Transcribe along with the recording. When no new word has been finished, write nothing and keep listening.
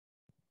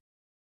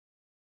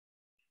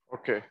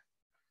Okay.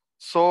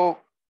 So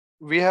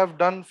we have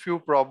done few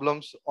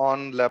problems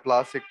on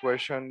Laplace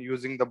equation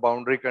using the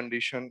boundary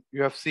condition.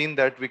 You have seen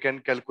that we can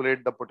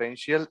calculate the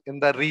potential in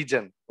the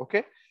region.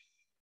 Okay.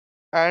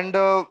 And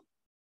I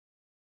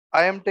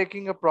am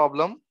taking a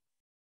problem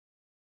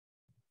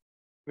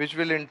which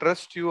will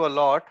interest you a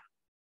lot.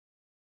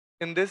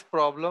 In this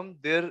problem,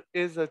 there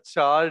is a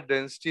charge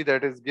density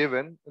that is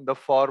given in the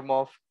form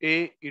of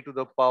A e to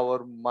the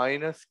power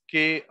minus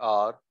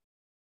KR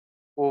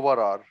over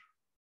R.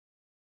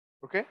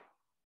 Okay.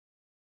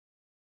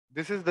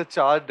 This is the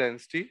charge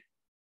density.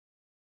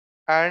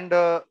 And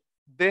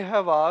they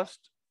have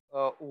asked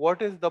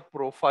what is the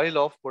profile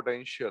of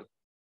potential.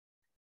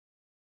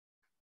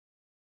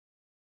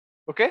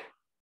 Okay.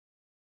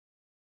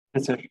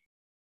 Yes, sir.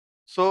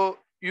 So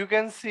you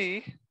can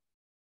see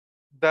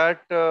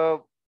that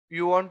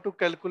you want to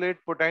calculate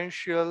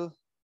potential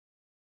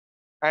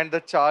and the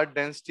charge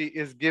density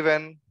is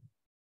given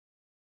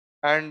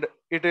and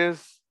it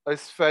is a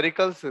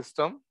spherical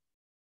system.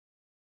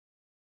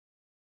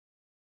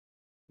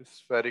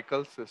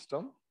 Spherical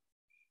system.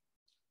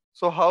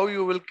 So how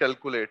you will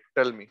calculate?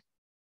 Tell me.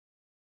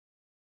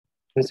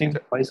 Using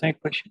Poisson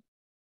equation.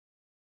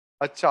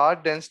 A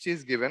charge density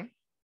is given.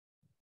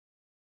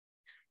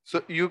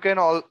 So you can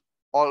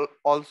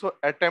also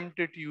attempt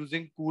it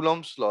using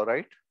Coulomb's law,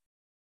 right?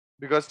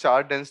 Because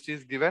charge density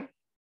is given.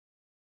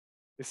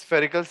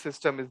 Spherical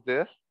system is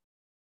there.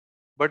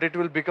 But it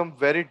will become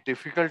very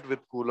difficult with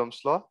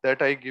Coulomb's law.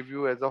 That I give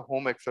you as a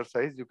home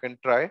exercise. You can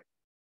try.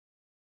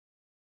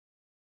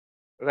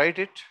 Write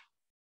it.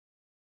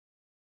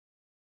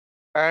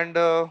 And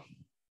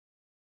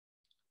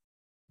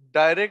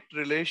direct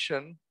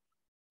relation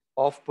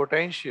of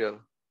potential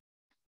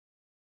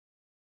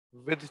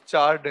with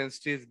charge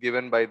density is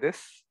given by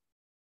this.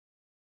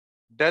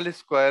 Del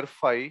square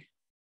phi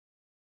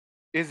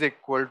is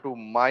equal to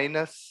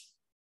minus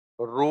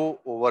rho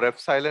over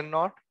epsilon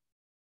naught.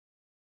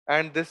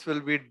 And this will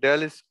be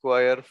del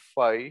square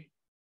phi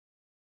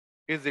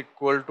is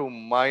equal to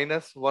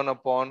minus 1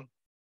 upon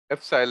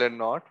epsilon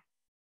naught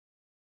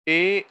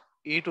A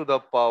e to the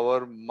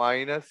power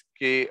minus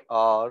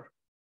KR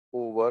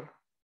over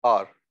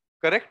R.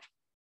 Correct?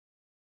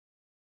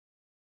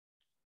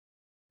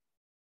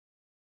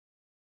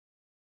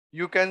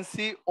 You can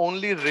see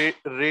only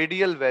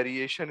radial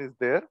variation is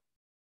there.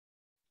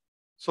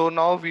 So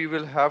now we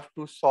will have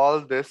to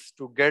solve this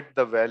to get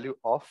the value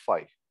of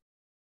phi.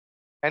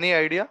 Any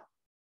idea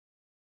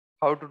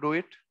how to do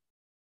it?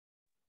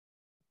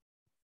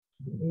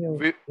 Yeah,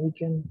 we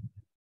can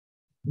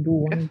do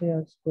 1 by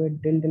r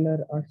squared del del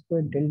r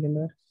squared del del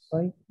r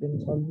phi, then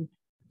solve it.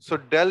 So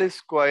del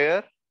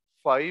square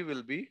phi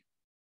will be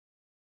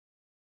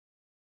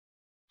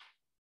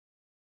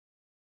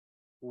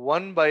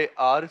 1 by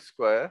r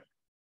square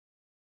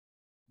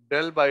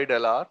del by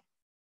del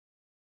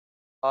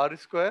r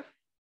square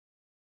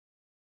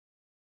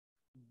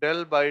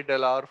del by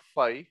del r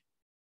phi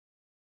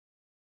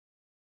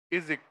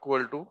is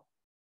equal to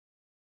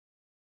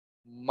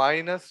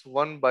minus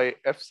 1 by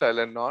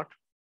epsilon naught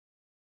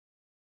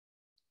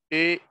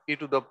A e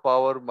to the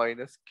power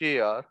minus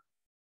KR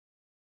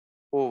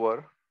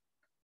over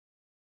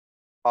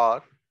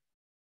R.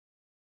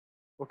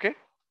 Okay.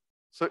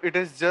 So it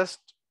is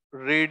just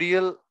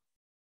radial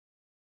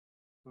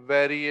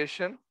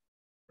variation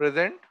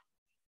present.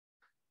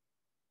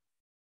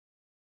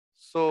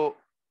 So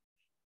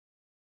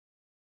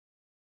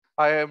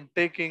I am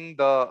taking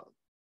the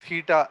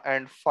theta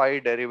and phi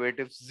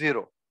derivatives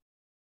 0.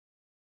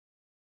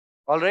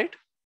 All right.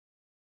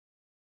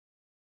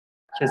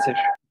 Yes, sir.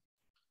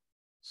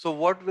 So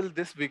what will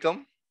this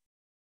become?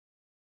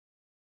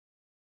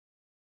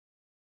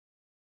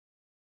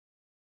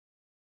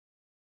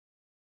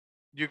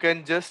 You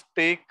can just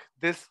take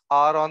this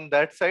R on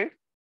that side.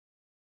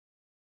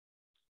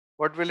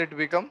 What will it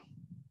become?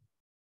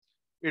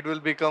 It will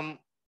become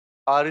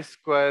R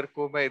square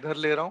को मैं इधर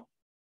ले रहा हूं.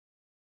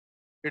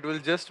 It will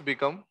just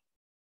become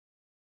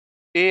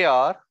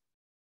AR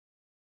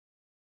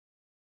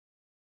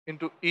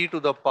into e to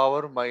the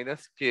power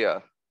minus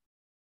KR.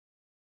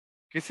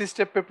 किसी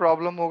step पे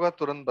problem होगा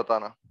तुरंत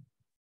बताना.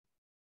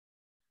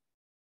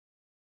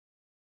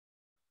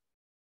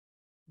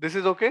 This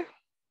is okay?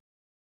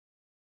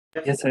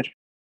 Yes, sir.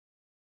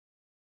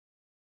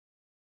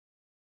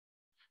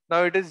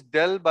 Now it is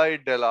del by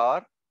del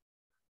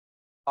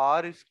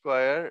R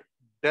square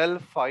del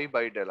phi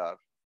by del R.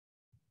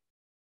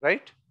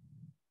 Right?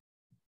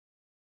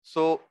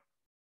 So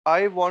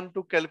I want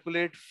to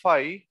calculate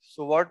phi.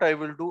 So what I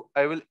will do,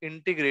 I will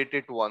integrate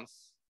it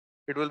once.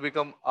 It will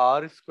become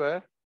R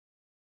square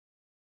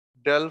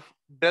del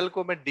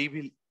को मैं d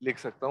भी लिख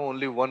सकता हूं.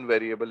 Only one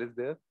variable is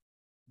there.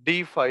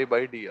 D phi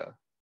by dr.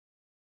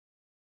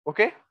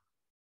 Okay?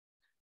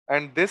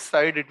 And this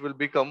side it will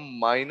become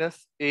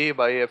minus a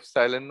by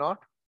epsilon naught.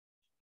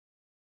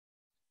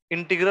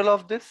 Integral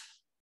of this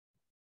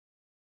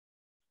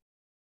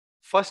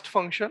first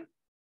function,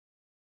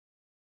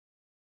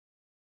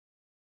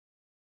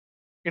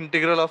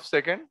 integral of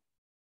second,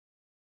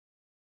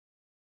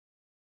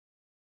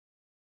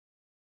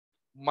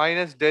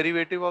 minus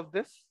derivative of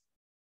this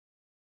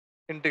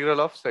integral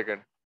of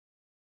second.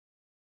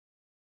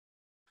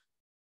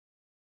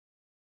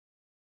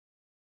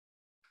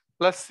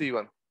 Plus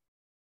C1.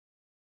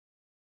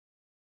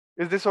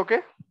 Is this okay?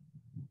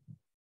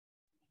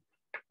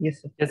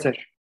 Yes, sir. Yes, sir.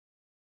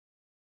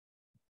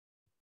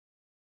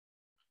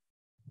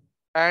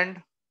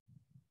 And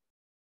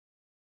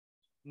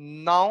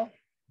now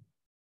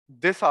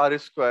this R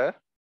square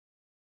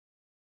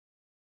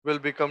will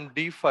become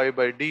d phi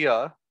by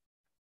dr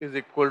is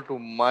equal to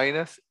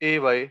minus a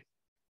by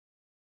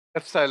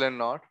epsilon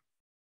naught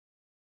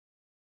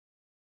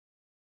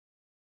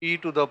e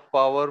to the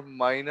power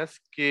minus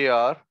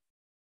kr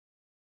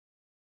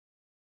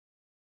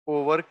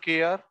over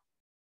kr,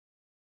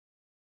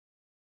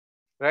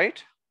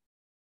 right?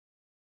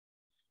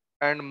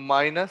 And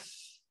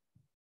minus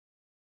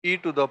e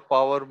to the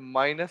power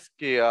minus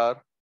kr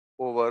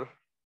over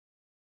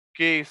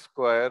k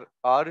square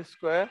r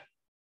square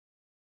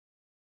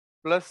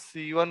plus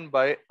c1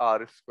 by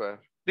r square.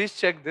 Please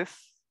check this.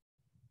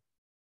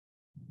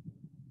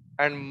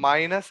 And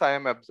minus I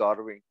am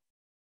absorbing.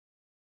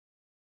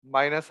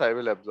 Minus I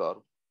will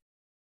absorb.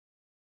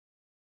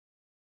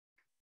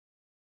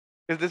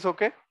 Is this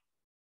okay?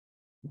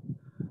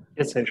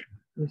 Yes, sir.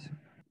 Yes, sir.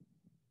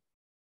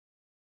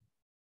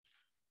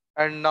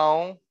 And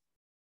now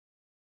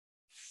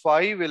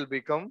phi will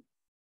become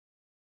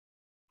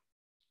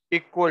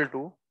equal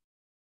to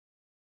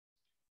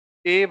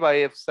a by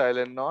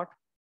epsilon naught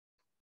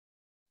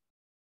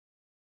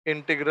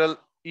integral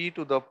e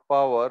to the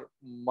power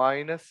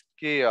minus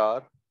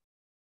kr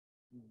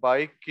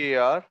by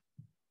kr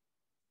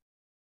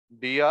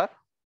dr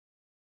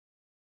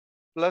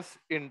plus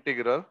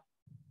integral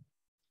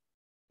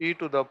e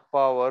to the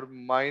power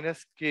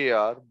minus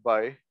kr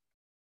by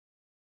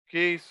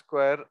k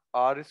square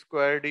r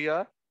square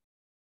dr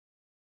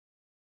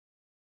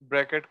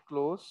bracket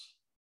close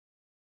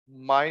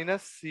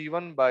minus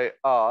c1 by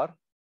r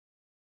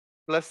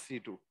plus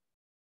c2.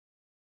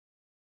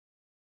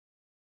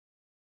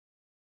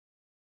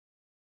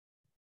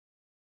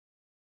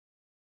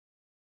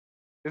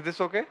 Is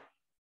this okay?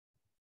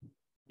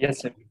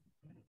 Yes, sir.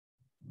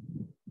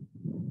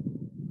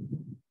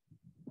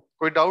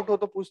 कोई doubt हो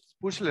तो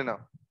पूछ लेना.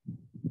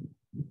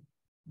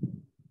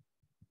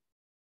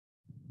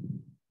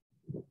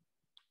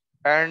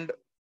 And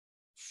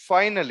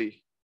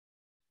finally,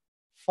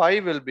 phi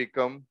will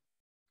become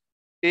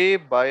a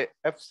by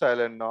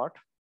epsilon naught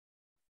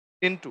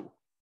into,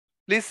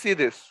 please see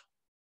this.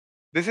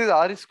 This is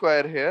r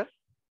square here.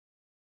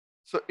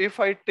 So if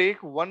I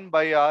take 1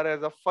 by r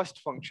as a first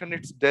function,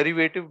 its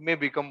derivative may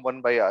become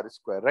 1 by r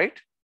square, right?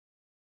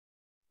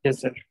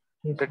 Yes, sir.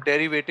 Yes, The sir.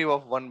 derivative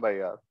of 1 by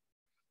r.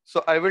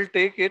 So I will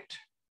take it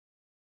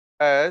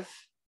as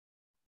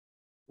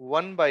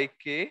 1 by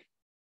k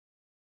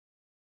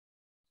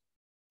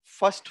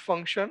first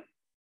function.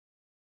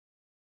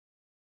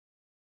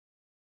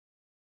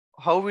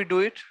 How we do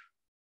it?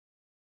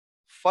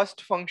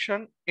 First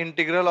function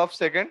integral of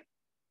second.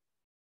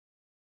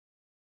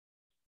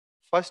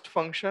 First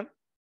function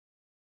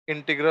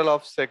integral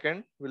of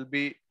second will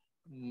be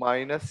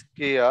minus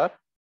kr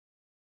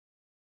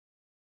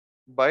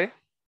by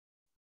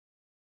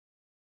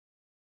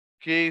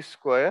k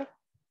square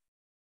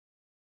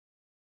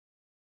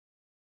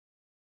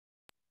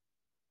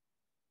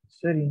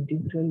Sir,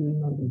 integral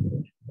will not be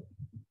there.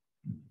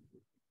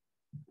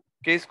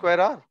 k square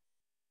r.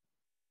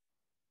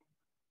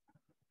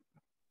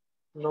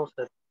 No,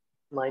 sir.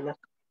 Minus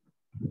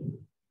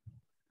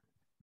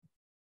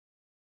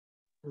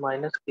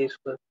k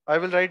square. I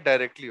will write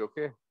directly,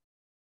 okay?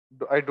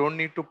 I don't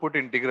need to put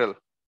integral.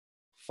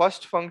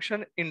 First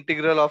function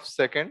integral of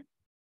second.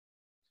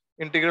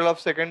 Integral of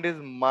second is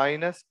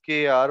minus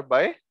kr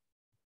by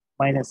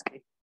Minus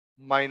k.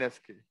 minus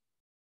k.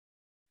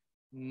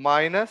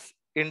 Minus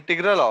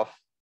integral of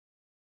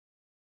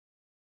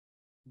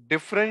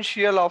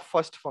differential of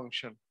first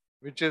function,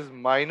 which is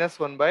minus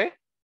 1 by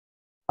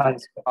R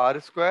square. r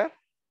square,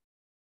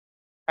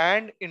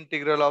 and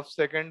integral of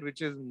second,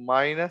 which is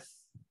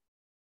minus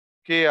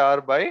kr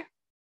by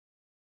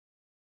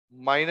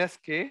minus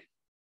k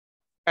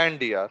and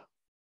dr.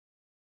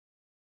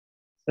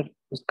 Sir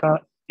उसका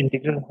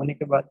integral होने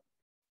के बाद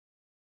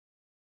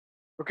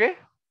okay?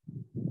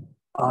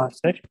 हाँ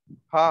sir.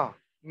 हाँ,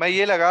 मैं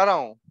ये लगा रहा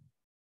हूं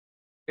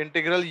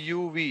इंटीग्रल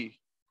uv.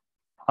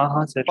 हाँ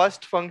हाँ sir.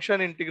 First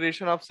function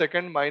integration of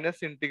second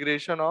minus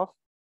integration of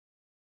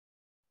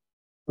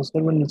तो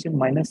सर वो नीचे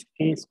माइनस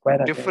के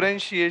स्क्वायर आ जाएगा.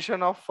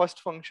 differentiation of first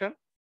function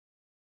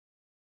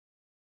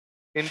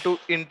into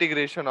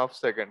integration of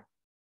second.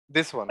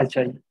 This one.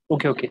 अच्छा,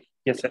 okay okay.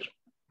 Yes sir.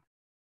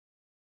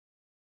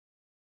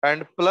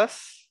 And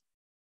plus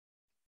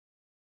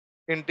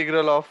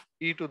integral of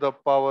e to the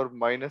power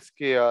minus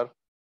kr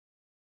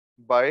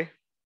by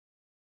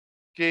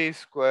k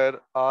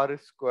square r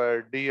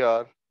square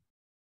dr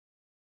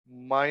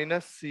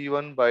minus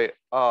c1 by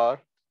r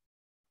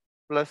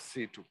plus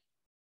c2.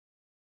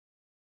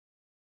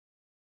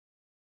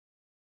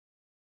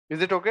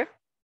 Is it okay?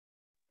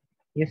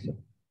 Yes, sir.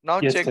 Now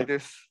Yes, check sir.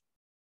 this.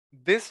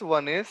 This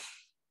one is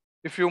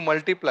if you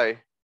multiply,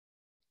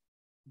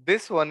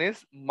 this one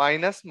is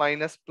minus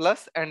minus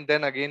plus and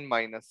then again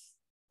minus.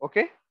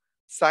 Okay,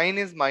 sign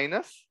is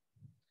minus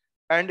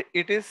and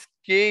it is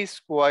k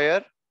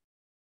square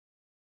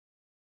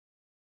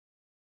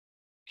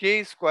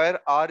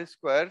r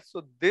square.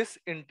 So this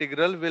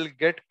integral will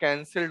get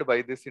cancelled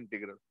by this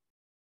integral.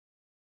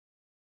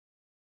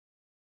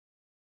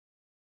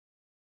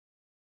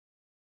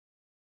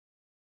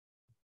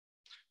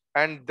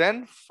 And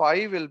then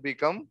phi will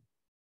become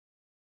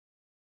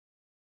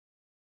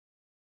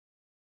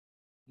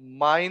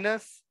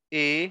minus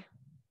a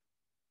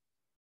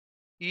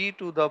e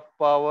to the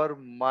power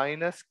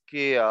minus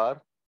kr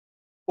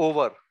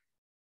over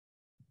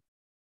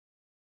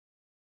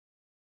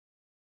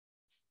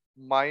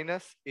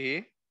minus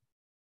a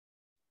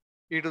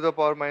e to the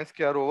power minus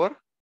kr over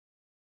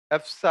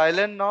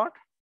epsilon naught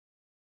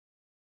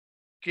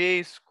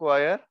k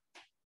square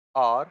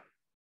r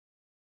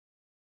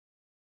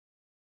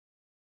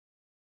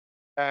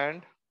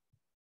and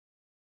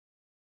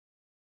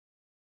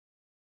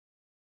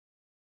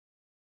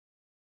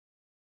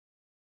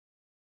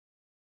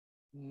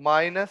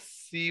minus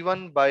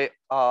c1 by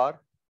r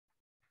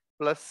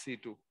plus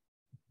c2.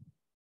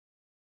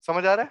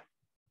 समझ आ रहा है?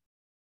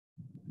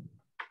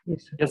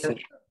 Yes, sir. Yes, sir.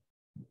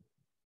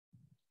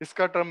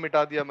 इसका term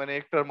मिटा दिया मैंने,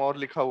 एक term और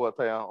लिखा हुआ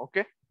था यहाँ.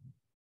 ओके,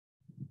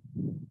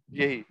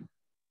 यही.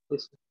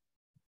 Yes, sir.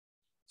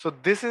 So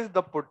this is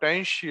the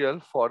potential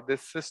for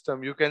this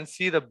system. You can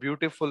see the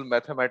beautiful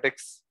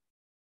mathematics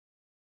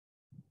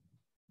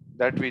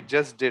that we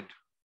just did.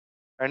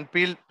 And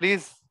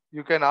please,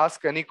 you can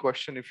ask any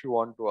question if you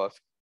want to ask.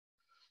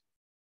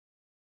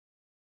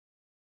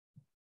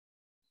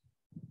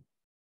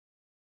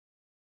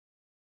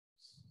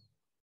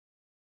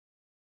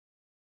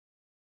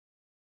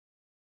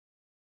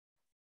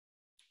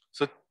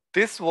 So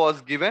this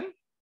was given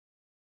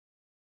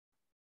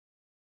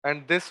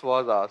and this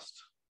was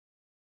asked.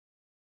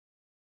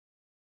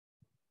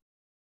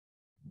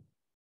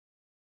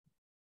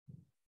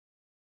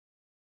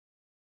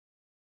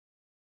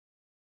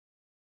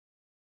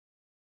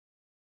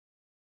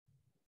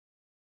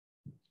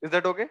 Is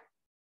that okay?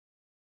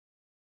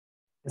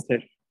 Yes, sir.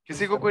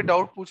 किसी को कोई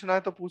doubt पूछना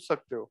है तो पूछ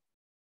सकते हो.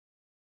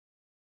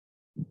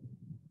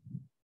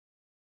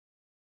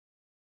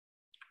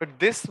 But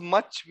this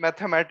much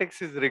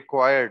mathematics is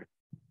required.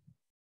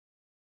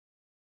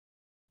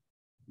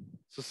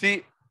 So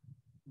see,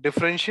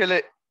 differential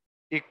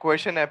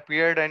equation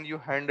appeared and you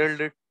handled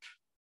it.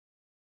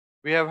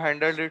 We have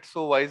handled it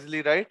so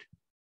wisely, right?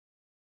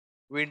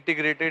 We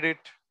integrated it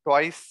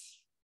twice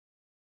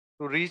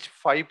to reach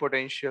phi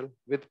potential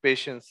with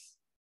patience.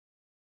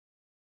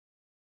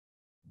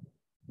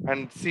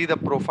 And see the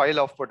profile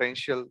of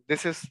potential.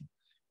 This is,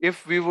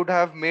 if we would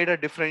have made a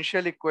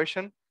differential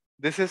equation,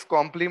 this is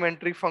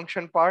complementary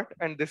function part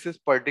and this is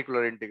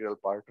particular integral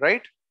part,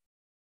 right?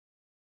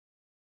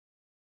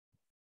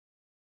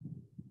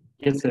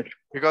 Yes, sir.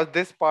 Because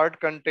this part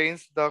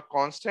contains the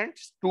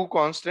constants, two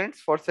constants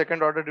for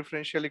second order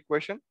differential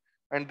equation,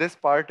 and this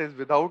part is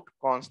without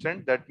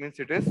constant. That means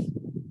it is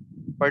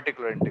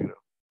particular integral.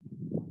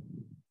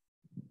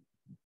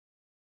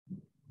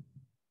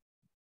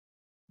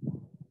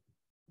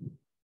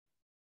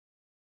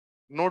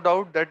 No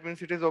doubt, that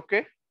means it is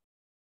okay.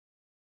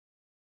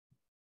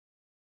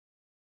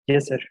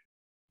 Yes, sir.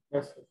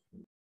 Yes,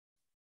 sir.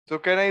 So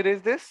can I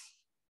erase this?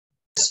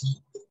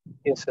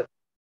 Yes, sir.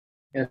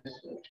 Yes.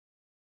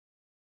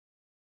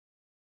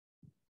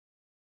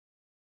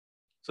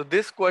 So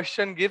this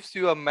question gives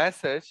you a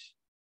message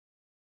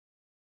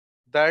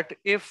that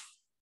if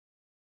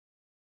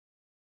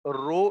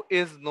rho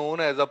is known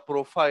as a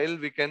profile,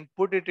 we can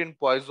put it in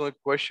Poisson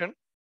equation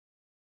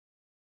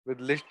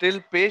with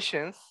little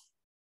patience,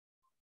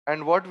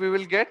 and what we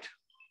will get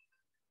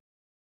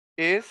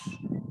is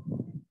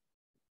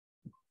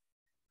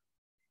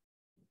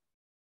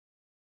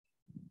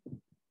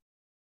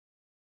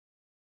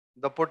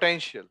the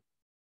potential.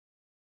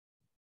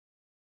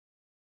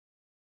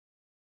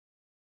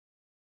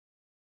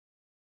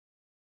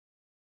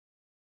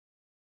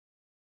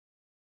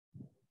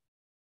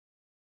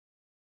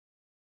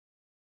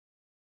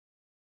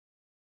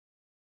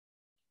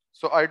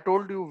 So I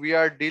told you we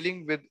are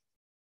dealing with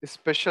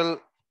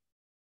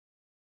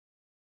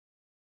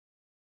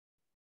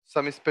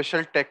some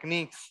special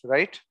techniques,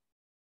 right?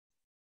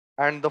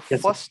 And the Yes, sir.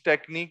 first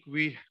technique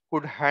we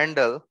could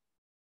handle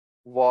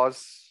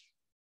was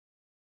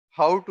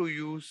how to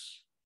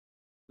use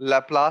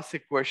Laplace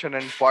equation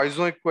and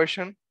Poisson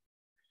equation.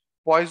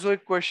 Poisson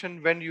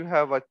equation when you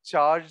have a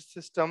charged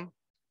system,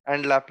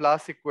 and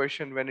Laplace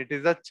equation when it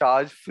is a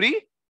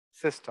charge-free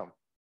system.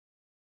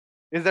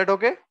 Is that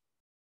okay?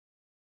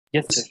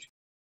 Yes, sir.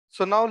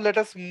 So now let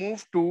us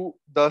move to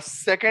the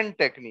second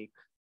technique.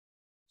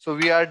 So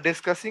we are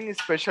discussing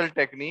special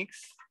techniques,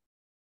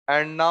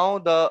 and now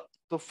the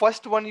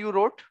first one you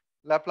wrote,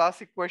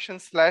 Laplace equation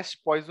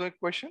 / Poisson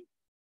equation.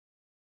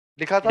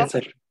 लिखा था? Yes,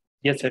 sir.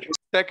 Yes, sir.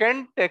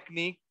 Second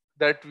technique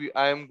that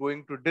I am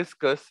going to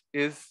discuss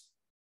is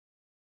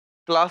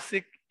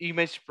classic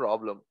image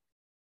problem.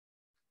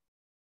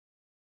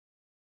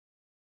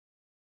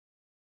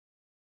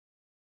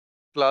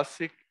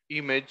 classic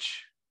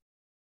image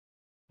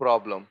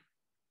problem.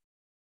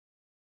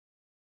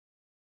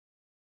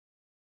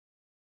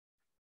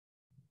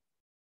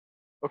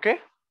 Okay.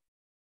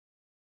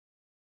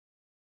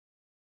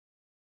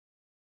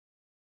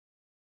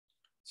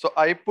 So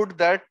I put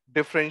that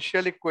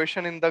differential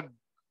equation in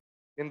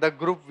the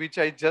group which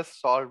I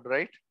just solved,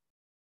 right?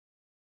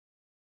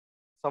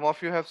 Some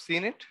of you have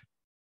seen it.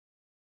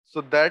 So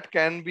that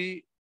can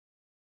be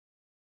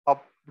a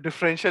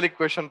differential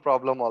equation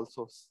problem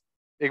also.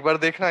 एक बार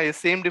देखना ये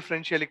same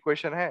differential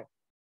equation है.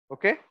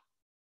 Okay?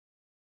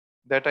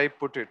 That I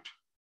put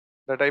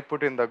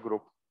in the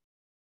group.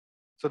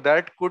 So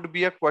that could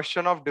be a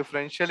question of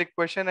differential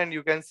equation, and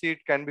you can see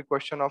it can be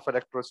question of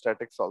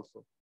electrostatics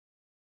also.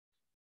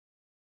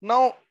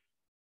 Now,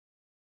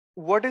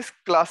 what is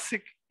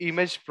classic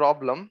image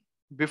problem?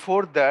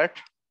 Before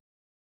that,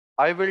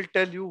 I will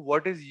tell you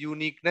what is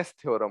uniqueness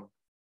theorem.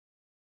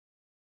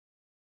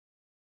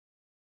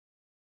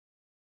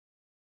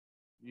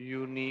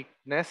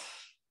 Uniqueness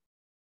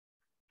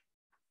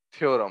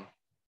theorem.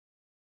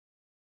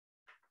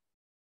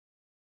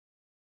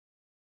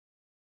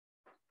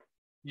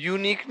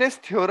 Uniqueness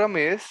theorem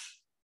is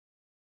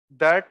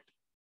that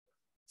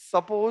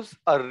suppose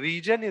a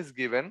region is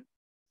given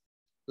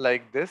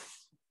like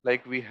this,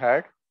 like we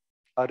had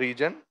a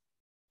region,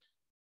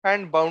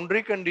 and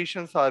boundary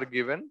conditions are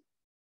given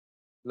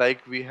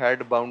like we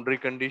had boundary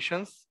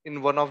conditions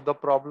in one of the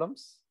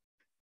problems,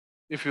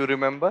 if you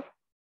remember.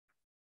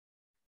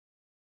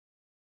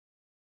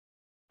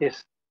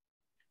 Yes.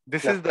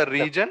 This Yeah. is the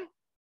region.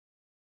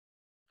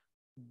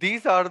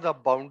 These are the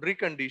boundary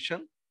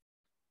conditions.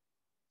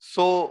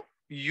 So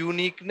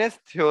uniqueness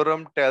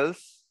theorem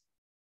tells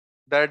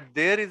that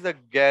there is a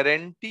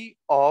guarantee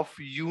of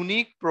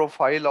unique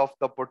profile of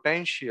the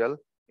potential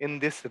in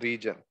this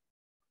region.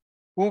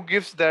 Who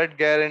gives that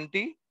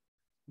guarantee?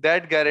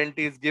 That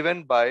guarantee is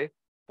given by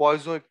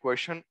Poisson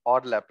equation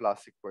or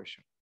Laplace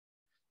equation.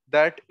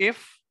 That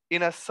if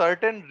in a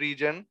certain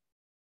region,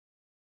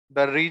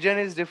 the region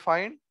is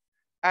defined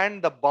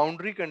and the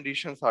boundary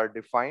conditions are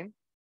defined,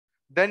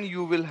 then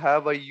you will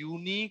have a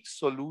unique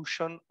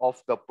solution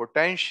of the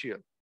potential.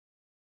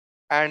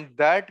 And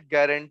that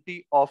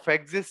guarantee of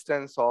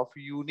existence of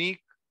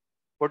unique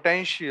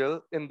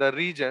potential in the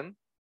region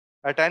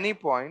at any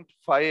point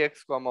phi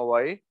x comma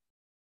y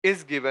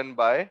is given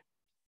by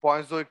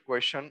Poisson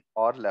equation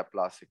or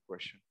Laplace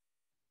equation.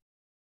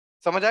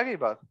 समझ आ गई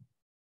बात?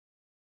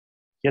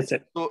 Yes,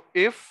 sir. So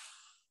if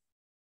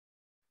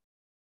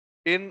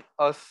in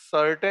a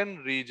certain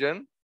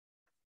region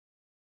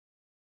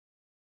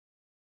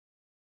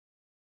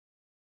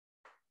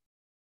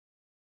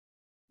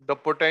the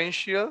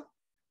potential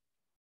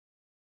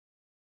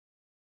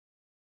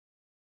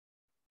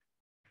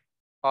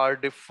are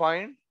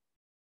defined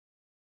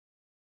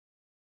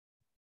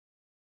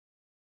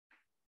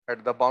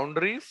at the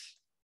boundaries,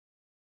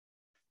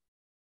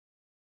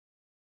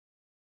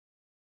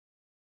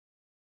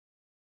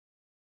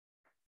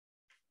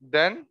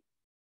 then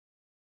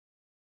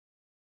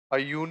a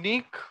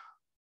unique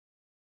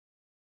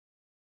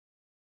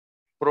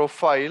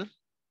profile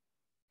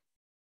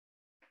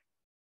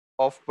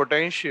of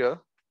potential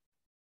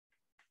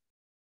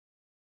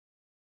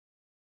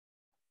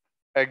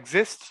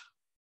exists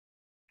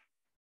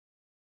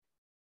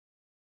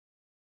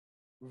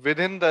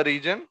within the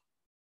region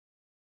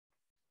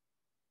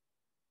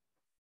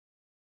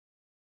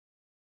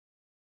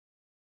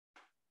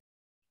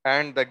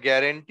and the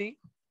guarantee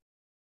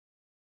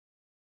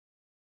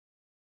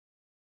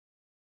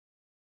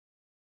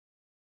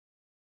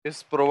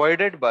is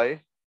provided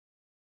by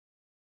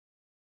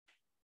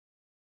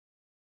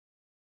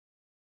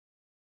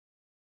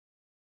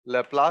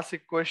Laplace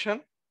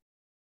equation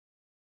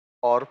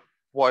or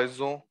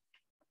Poisson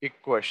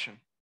equation.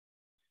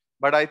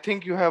 But I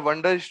think you have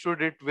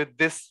understood it with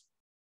this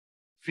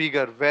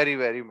figure very,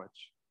 very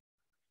much.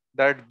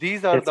 That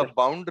these are Yes, the sir.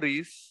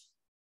 boundaries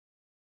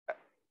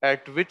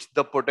at which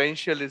the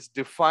potential is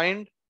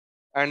defined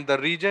and the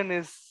region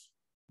is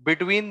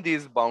between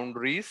these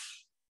boundaries,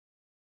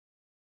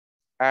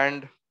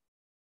 and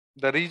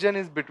the region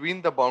is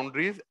between the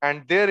boundaries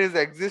and there is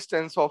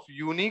existence of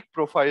unique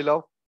profile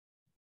of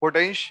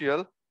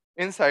potential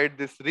inside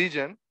this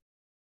region,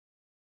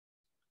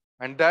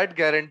 and that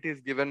guarantee is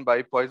given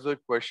by Poisson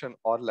equation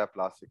or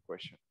Laplace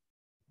equation.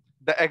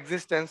 The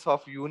existence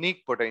of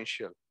unique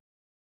potential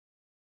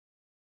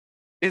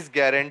is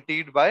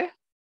guaranteed by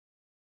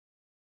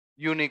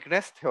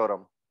uniqueness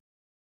theorem.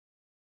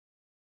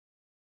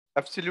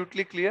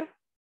 Absolutely clear?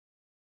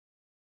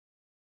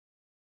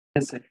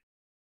 Yes, sir.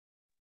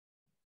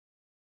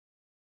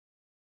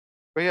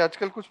 भाई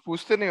आजकल कुछ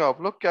पूछते नहीं हो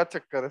आप लोग, क्या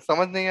चक्कर है?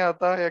 समझ नहीं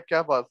आता है या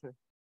क्या बात है?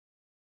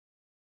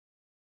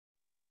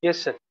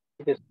 Yes, sir.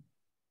 Yes.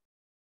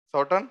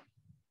 Sortan?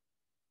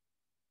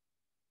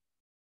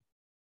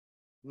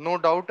 No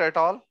doubt at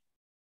all?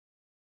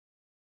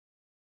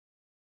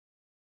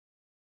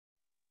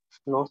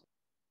 No.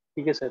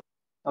 ठीक है सर.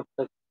 अब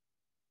तक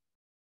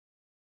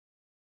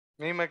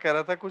नहीं, मैं कह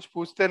रहा था कुछ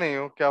पूछते नहीं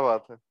हो, क्या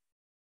बात है?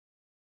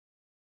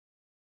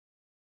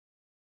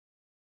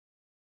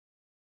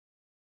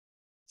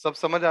 सब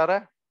समझ आ रहा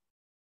है?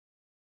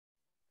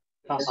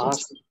 हाँ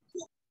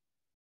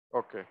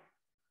Okay.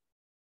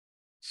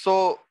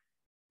 So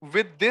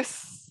with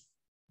this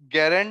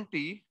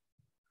guarantee,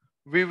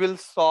 we will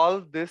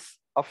solve this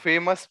a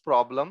famous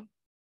problem,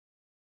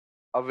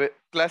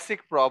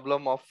 classic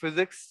problem of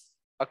physics,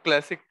 a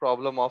classic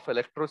problem of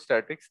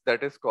electrostatics,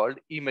 that is called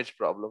image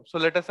problem. So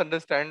let us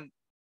understand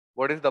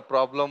what is the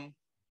problem,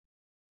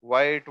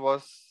 why it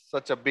was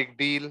such a big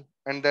deal,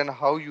 and then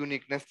how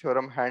uniqueness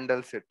theorem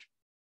handles it.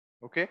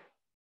 Okay.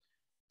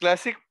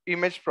 Classic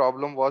image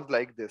problem was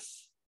like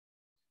this.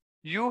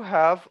 You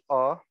have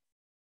a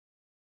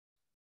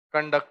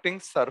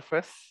conducting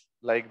surface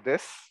like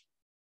this.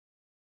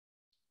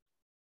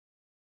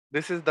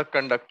 This is the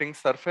conducting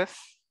surface.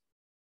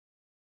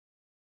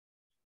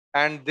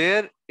 And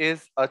there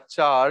is a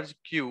charge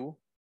Q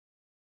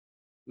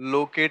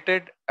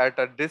located at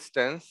a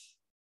distance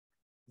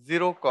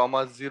 0,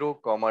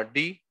 0,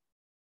 d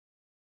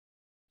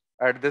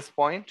at this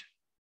point.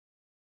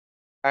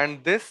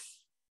 And this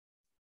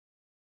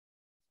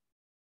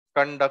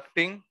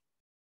conducting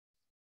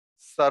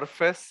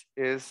surface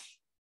is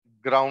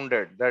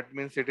grounded. That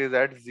means it is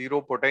at zero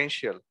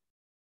potential.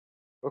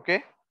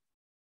 Okay.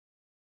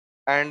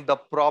 And the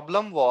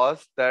problem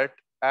was that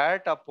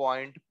at a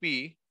point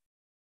P,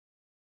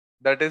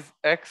 that is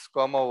x,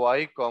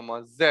 y,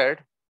 z,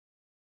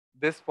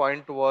 this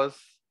point was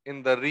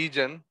in the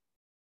region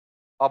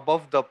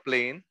above the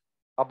plane,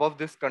 above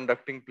this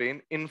conducting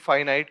plane,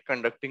 infinite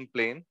conducting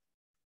plane,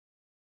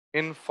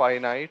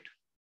 infinite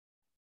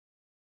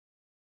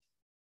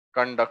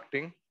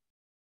conducting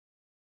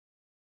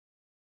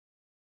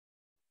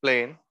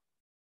plane,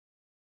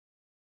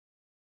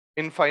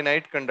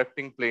 infinite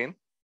conducting plane.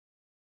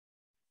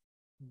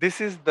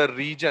 This is the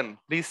region.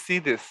 Please see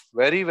this.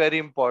 Very, very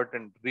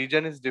important.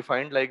 Region is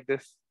defined like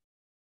this.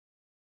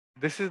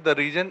 This is the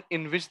region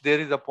in which there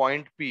is a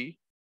point P,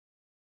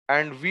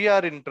 and we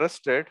are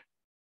interested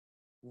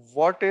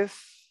what is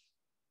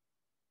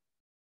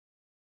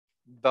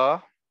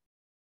the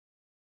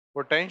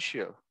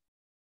potential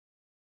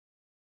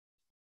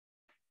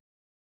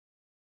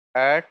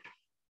at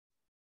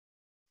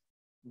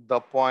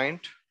the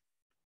point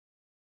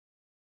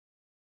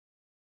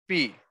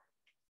P.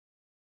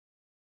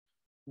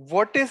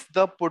 What is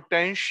the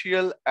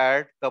potential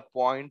at the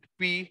point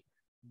P?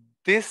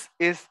 This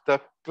is the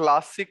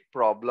classic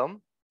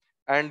problem,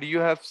 and you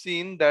have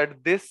seen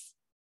that this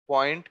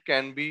point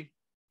can be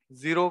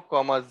 0,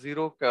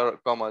 0,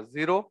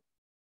 0,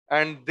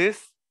 and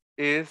this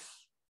is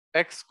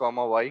x,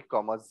 y,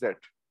 z.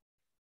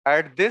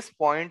 At this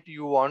point,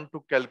 you want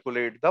to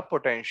calculate the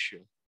potential.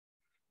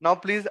 Now,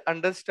 please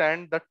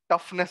understand the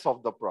toughness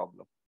of the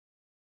problem.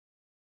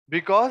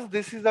 Because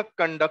this is a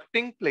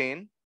conducting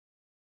plane,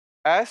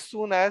 as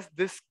soon as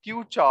this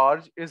Q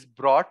charge is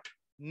brought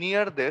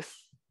near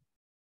this,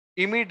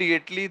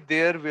 immediately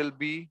there will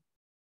be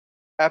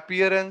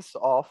appearance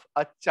of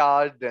a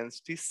charge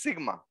density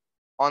sigma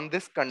on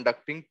this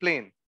conducting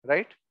plane,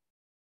 right?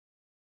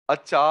 A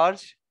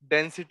charge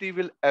density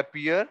will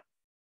appear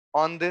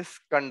on this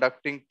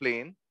conducting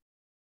plane,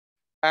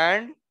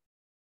 and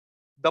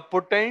the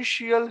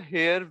potential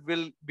here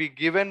will be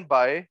given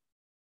by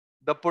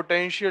the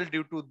potential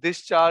due to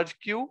this charge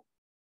Q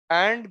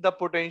and the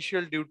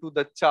potential due to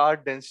the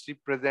charge density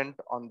present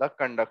on the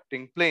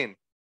conducting plane.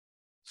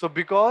 So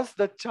because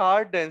the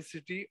charge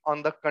density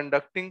on the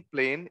conducting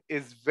plane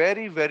is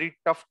very, very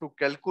tough to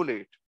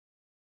calculate,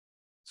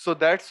 so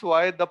that's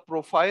why the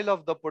profile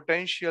of the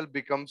potential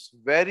becomes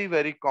very,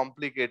 very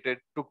complicated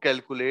to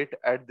calculate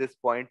at this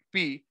point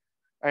P.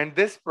 And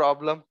this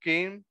problem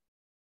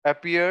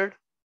appeared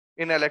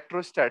in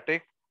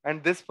electrostatic,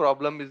 and this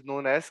problem is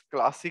known as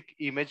classic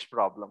image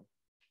problem.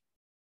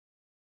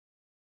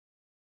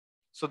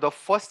 So the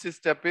first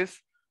step is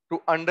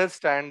to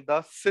understand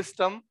the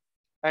system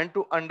and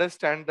to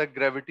understand the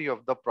gravity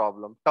of the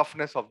problem,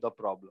 toughness of the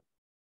problem.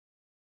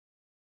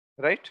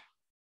 Right?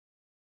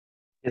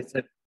 Yes,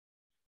 sir.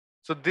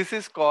 So this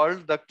is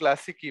called the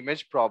classic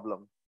image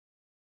problem.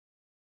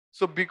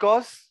 So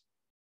because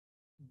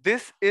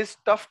this is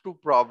tough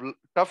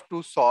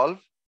to solve,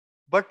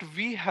 but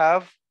we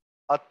have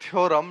a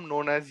theorem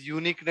known as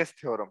uniqueness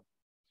theorem,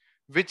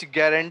 which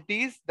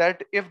guarantees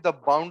that if the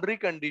boundary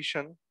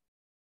condition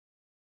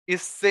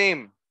is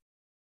same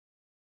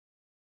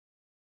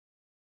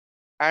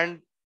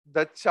and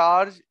the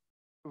charge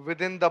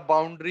within the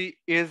boundary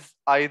is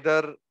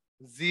either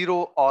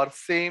 0 or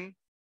same,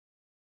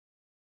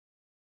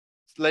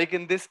 like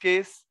in this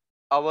case,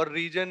 our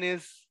region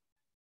is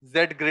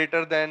z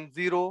greater than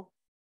 0.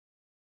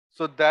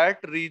 So that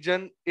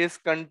region is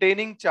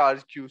containing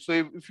charge Q. So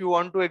if you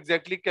want to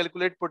exactly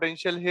calculate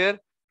potential here,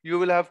 you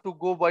will have to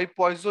go by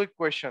Poisson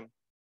equation,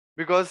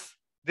 because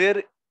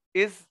this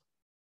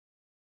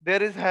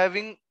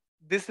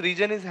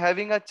region is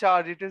having a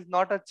charge. It is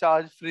not a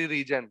charge-free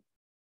region.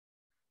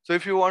 So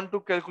if you want to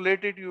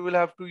calculate it, you will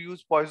have to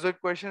use Poisson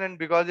equation, and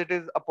because it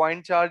is a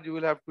point charge, you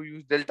will have to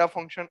use delta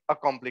function, a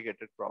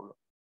complicated problem.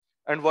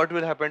 And what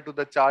will happen to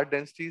the charge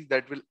densities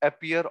that will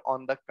appear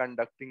on the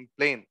conducting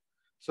plane?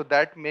 So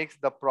that makes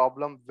the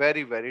problem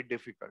very, very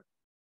difficult.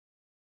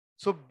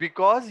 So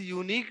because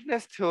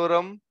uniqueness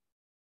theorem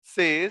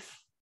says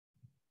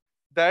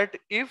that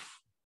if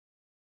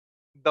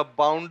the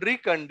boundary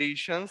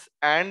conditions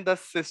and the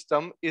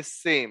system is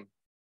same,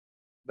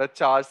 the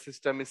charge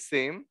system is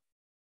same,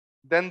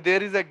 then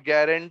there is a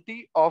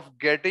guarantee of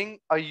getting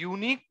a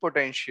unique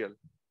potential.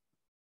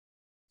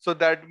 So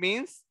that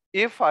means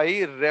if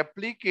I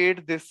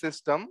replicate this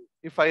system,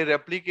 if I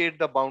replicate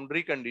the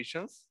boundary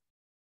conditions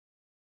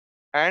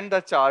and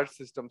the charge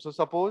system, so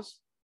suppose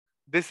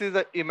this is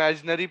an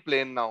imaginary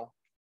plane now.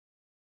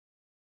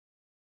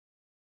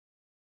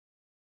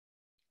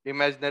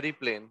 Imaginary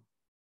plane.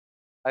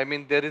 I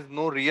mean, there is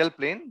no real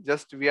plane,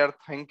 just we are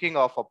thinking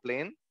of a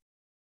plane,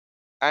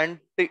 and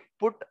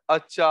put a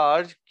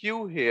charge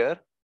Q here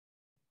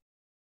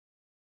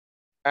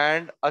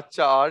and a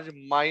charge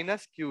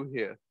minus Q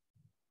here.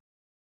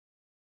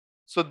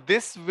 So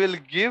this will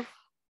give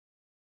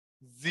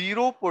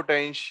zero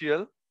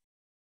potential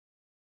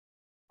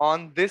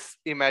on this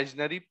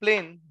imaginary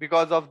plane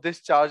because of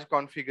this charge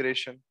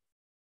configuration.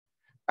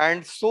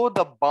 And so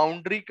the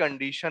boundary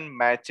condition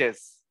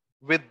matches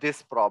with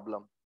this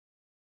problem.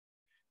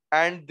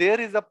 And there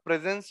is a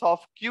presence of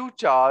Q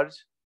charge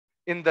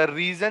in the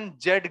region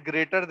Z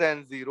greater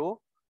than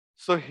 0.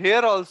 So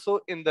here also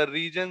in the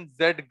region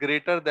Z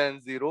greater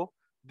than 0,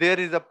 there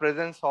is a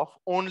presence of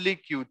only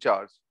Q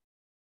charge.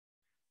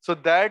 So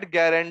that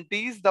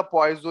guarantees the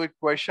Poisson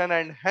equation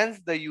and hence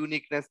the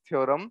uniqueness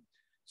theorem.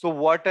 So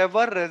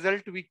whatever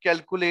result we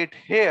calculate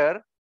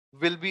here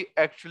will be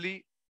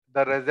actually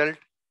the result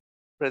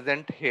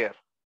present here.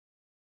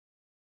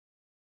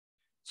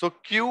 So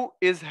Q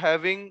is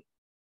having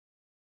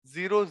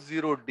 0,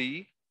 0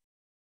 D.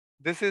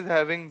 This is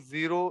having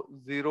 0,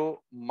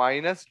 0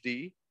 minus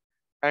D.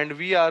 And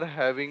we are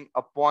having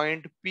a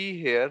point P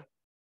here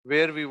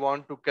where we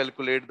want to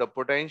calculate the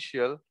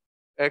potential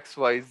X,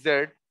 Y,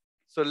 Z.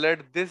 So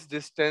let this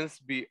distance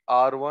be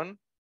R1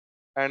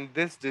 and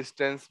this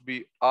distance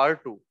be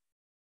R2.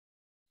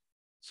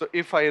 So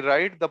if I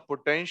write the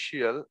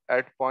potential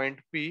at point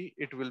P,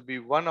 it will be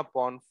 1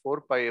 upon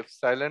 4 pi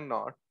epsilon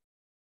naught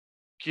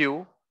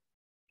Q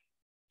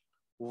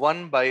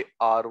 1 by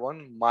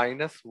R1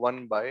 minus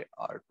 1 by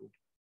R2.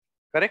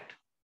 Correct?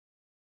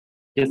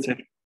 Yes, sir.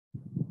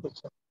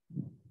 Yes, sir.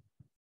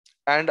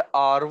 And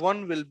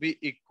R1 will be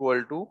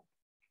equal to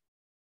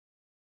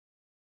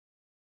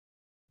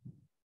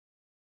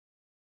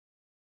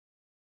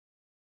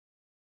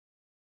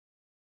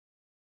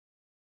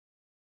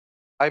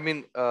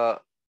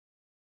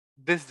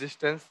this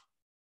distance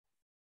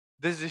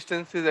is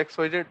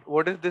XYZ.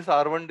 What is this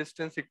R1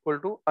 distance equal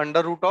to?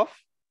 Under root of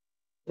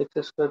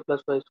X square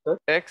plus y square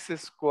X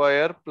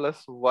square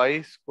plus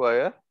Y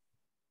square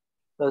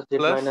plus z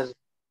plus minus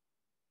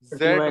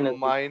Z minus d.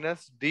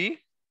 minus D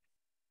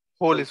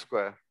whole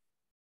square.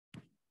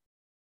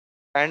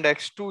 And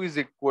X2 is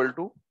equal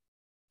to,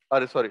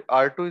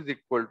 R2 is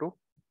equal to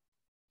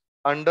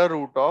under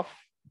root of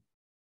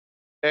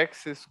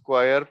X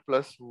square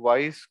plus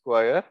Y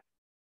square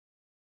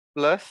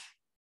plus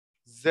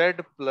Z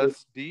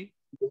plus D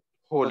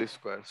whole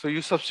square. So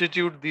you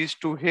substitute these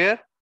two here,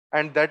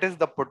 and that is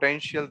the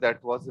potential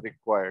that was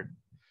required.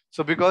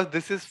 So because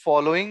this is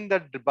following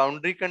the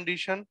boundary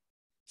condition,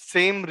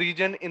 same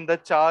region in the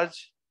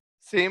charge,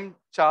 same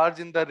charge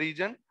in the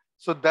region.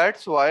 So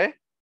that's why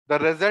the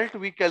result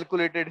we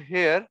calculated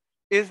here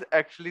is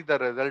actually the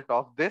result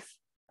of this,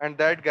 and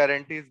that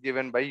guarantee is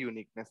given by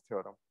uniqueness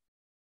theorem.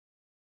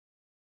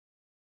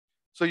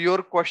 So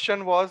your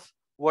question was,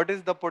 what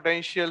is the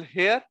potential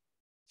here?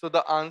 So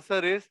the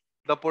answer is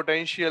the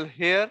potential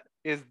here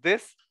is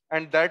this,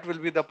 and that will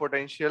be the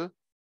potential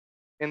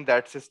in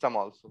that system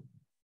also.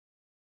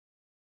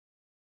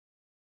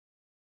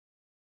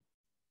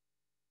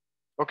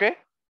 Okay?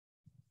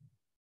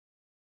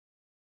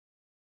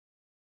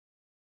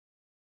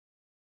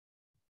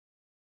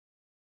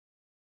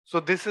 So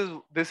this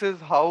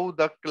is how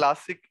the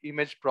classic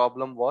image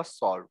problem was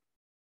solved.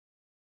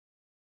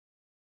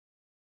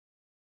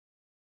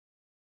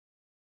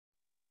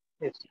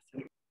 Yes.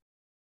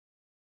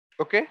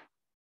 Okay?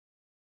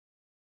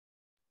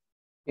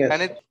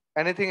 Yes.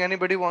 Anything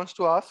anybody wants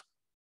to ask?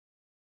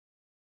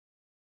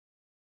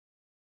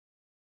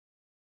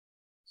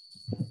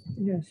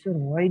 Yes, sir.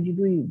 Why did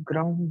we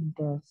ground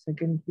the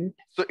second plate?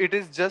 So it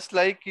is just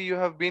like you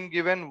have been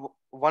given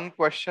one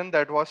question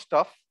that was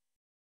tough,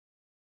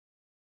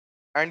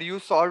 and you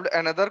solved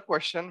another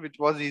question which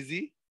was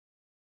easy.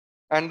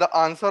 And the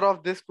answer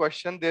of this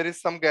question, there is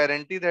some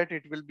guarantee that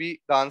it will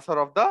be the answer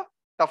of the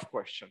tough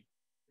question.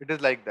 It is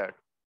like that.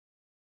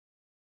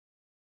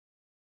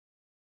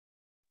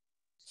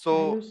 So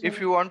Hello, if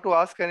sir. you want to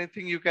ask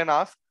anything, you can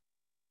ask.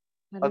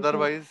 Hello, sir.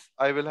 Otherwise,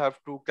 I will have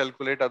to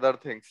calculate other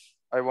things.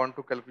 I want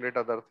to calculate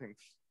other things.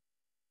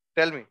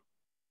 Tell me.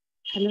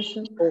 Hello,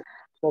 sir.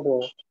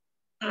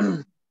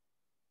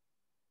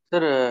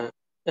 Sir,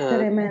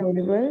 Sir, am I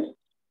audible?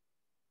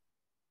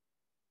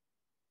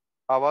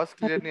 आवाज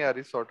clear नहीं आ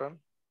रही सॉटन.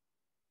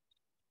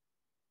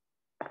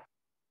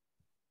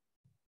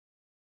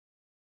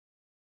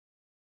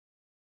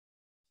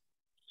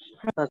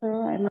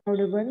 Sir, am I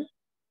audible?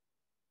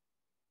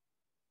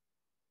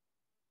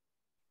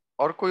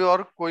 और कोई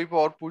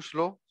और पूछ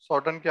लो।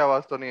 सॉटन की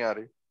आवाज तो नहीं आ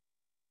रही।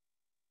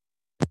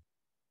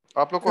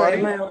 आप लोग को Sir, आ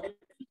am रही? I audible?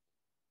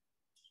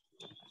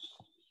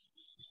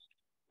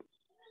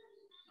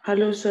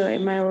 Hello, sir.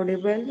 Am I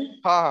audible?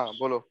 हाँ हाँ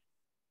बोलो।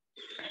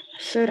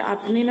 सर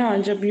आपने ना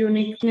जब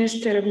यूनिकनेस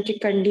थ्योरम की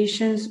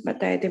कंडीशंस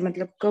बताए थे,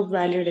 मतलब कब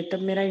वैलिड है, तब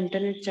मेरा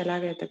इंटरनेट चला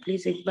गया था।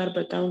 प्लीज एक बार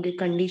बताओगे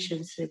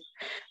कंडीशंस से,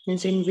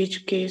 means in which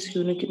case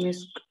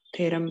uniqueness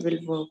theorem will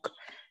work?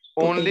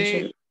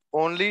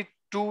 Only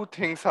two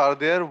things are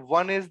there.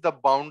 One is the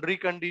boundary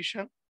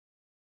condition,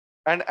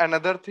 and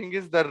another thing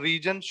is the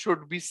region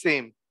should be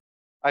same.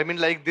 I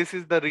mean, like this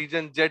is the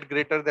region Z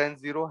greater than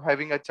 0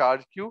 having a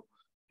charge Q.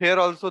 Here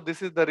also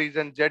this is the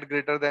region Z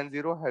greater than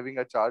 0 having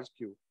a charge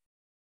Q.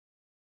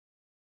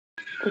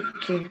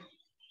 Okay.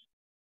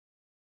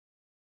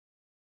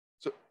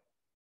 So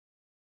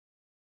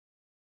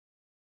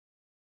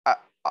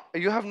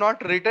you have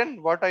not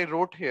written what I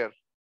wrote here.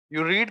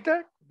 You read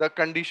that? The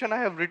condition I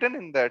have written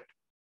in that.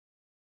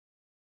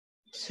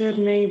 Sir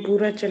नहीं,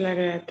 पूरा चला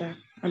गया था,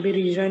 अभी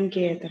rejoin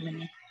किया था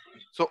मैंने।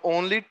 So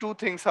only two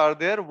things are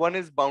there. One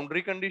is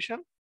boundary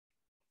condition.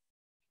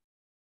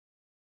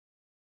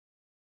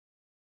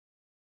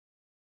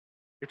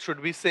 It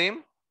should be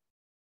same.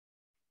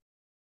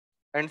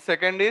 And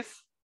second is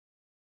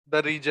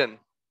the region.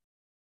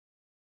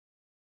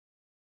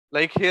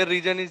 Like here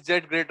region is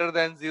Z greater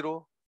than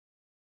 0.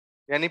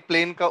 यानी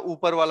plane का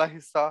ऊपर वाला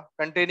हिस्सा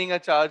containing a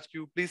charge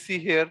Q. Please see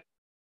here.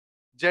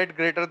 Z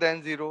greater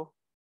than 0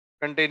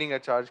 containing a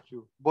charge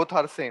Q. Both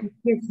are same.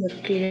 Yes, sir,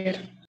 clear.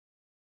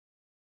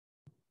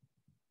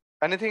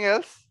 Anything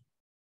else?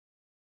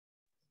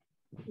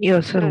 Yeah,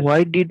 sir.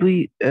 Why did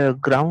we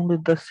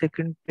ground the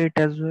second plate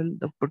as well?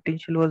 The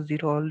potential was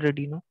 0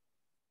 already, no?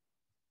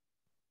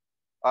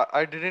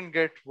 I didn't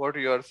get what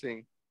you are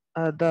saying.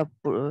 The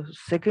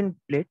second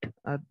plate,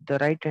 the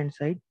right hand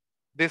side.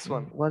 This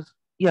one. Was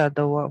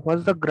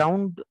the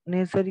ground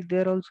necessary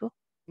there also?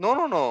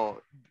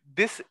 No.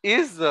 This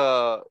is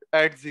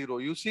at 0.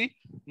 You see,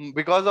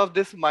 because of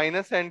this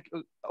minus and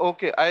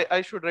okay,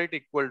 I should write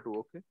equal to.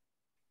 Okay.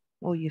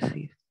 Oh yes.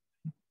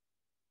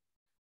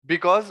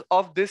 Because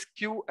of this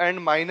Q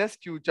and minus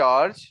Q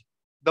charge,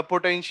 the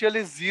potential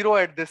is 0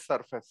 at this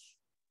surface.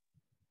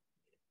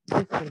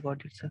 Yes, sir,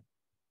 got it, sir.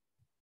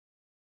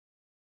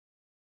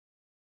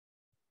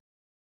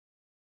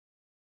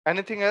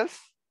 Anything else?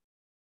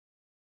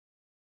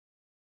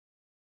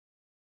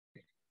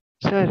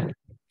 Sir,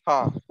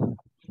 हाँ.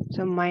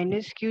 so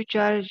minus Q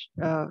charge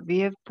we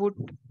have put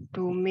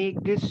to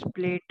make this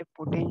plate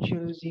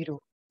potential 0.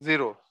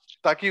 0.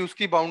 ताकि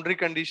उसकी boundary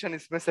condition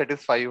इसमें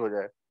satisfy हो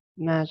जाए.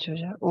 Match हो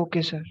जाए.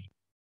 Okay sir.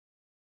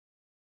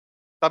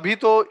 तभी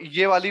तो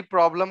ये वाली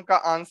प्रॉब्लम का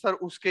आंसर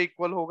उसके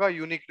इक्वल होगा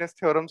यूनिकनेस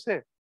थ्योरम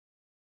से.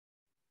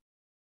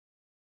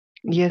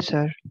 Yes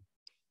sir.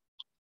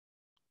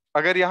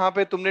 अगर यहाँ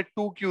पे तुमने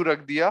 2Q रख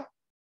दिया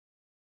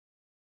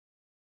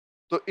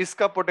तो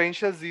इसका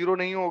पोटेंशियल 0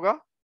 नहीं होगा,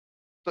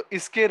 तो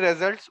इसके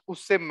रिजल्ट्स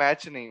उससे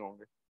मैच नहीं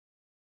होंगे.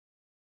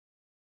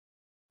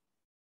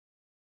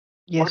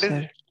 Yes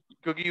sir.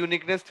 क्योंकि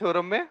यूनिकनेस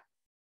थ्योरम में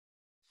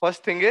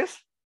first thing is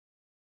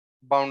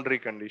boundary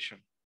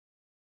condition.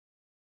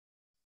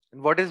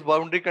 What is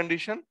boundary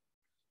condition?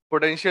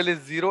 Potential is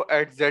 0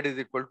 at Z is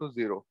equal to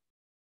 0.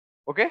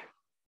 Okay?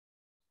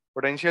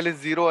 Potential is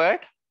 0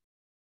 at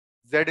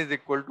Z is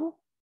equal to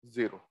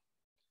 0.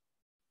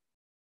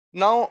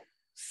 Now,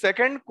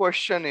 second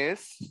question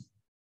is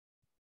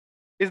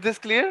this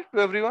clear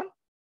to everyone?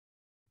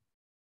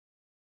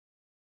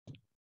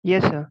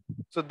 Yes sir.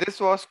 So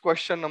this was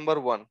question number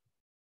 1.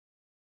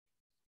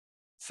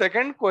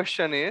 Second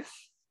question is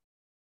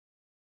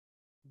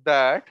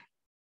that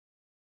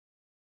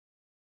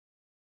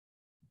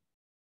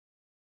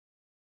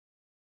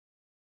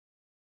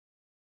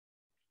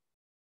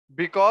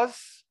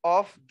because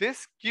of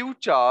this Q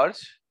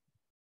charge,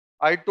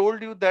 I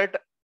told you that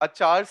a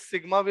charge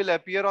sigma will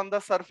appear on the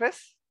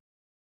surface,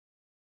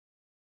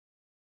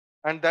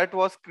 and that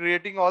was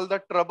creating all the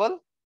trouble.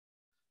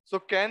 So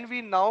can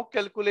we now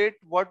calculate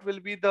what will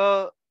be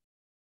the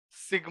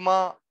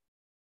sigma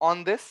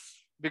on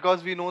this?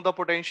 Because we know the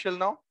potential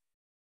now.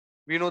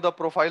 We know the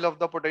profile of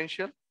the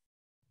potential.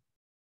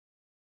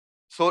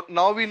 So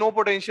now we know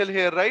potential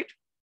here, right?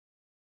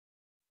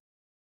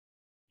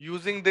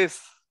 Using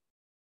this.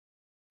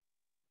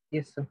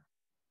 Yes, sir.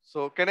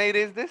 So can I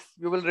erase this?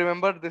 You will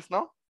remember this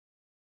now?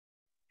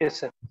 Yes,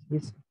 sir.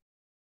 Yes.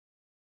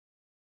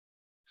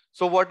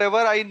 So whatever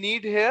I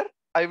need here,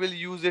 I will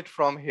use it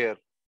from here.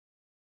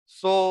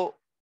 So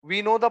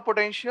we know the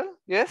potential,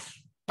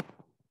 yes?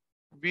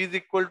 V is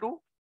equal to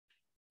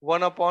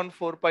 1 upon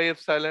 4 pi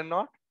epsilon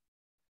naught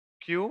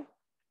Q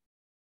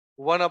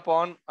 1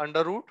 upon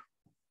under root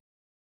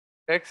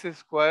x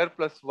square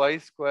plus y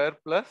square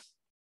plus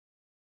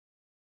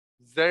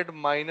z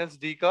minus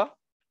d का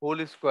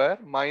whole square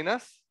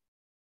minus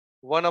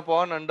 1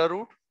 upon under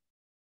root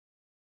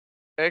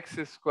x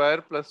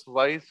square plus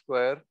y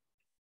square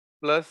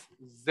plus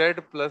z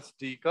plus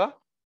d का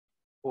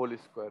whole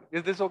square.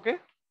 Is this okay?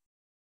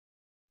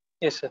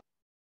 Yes, sir.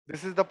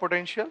 This is the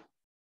potential.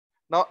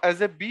 Now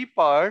as a B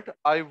part,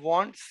 I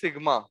want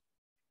sigma.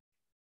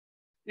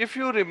 If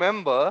you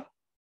remember,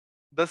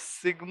 the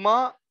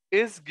sigma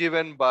is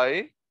given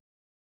by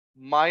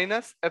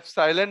minus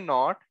epsilon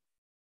naught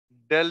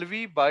del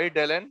V by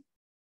del N.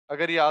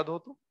 अगर याद हो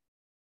तो.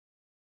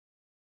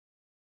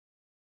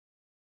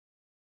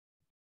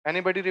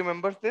 Anybody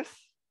remembers this?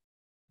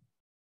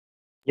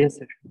 Yes,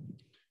 sir.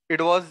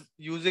 It was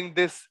using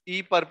this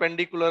E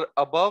perpendicular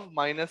above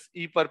minus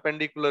E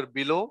perpendicular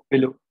below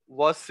Below.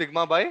 was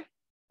sigma by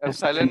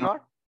epsilon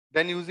naught.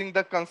 Then using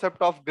the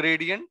concept of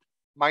gradient,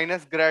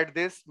 minus grad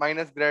this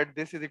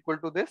is equal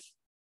to this,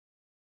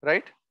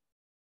 right?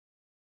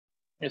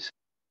 Yes.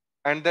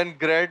 And then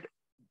grad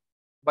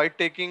by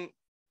taking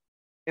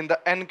in the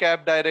n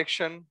cap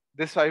direction,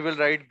 this I will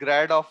write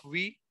grad of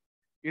V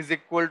is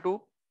equal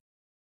to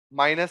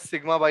minus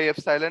sigma by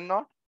epsilon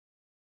naught.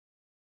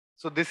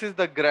 So this is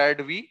the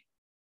grad V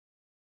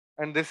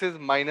and this is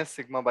minus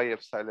sigma by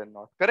epsilon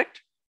naught,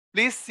 correct?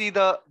 Please see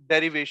the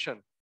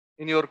derivation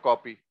in your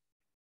copy.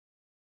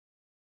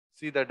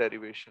 See the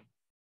derivation.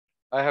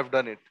 I have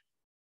done it.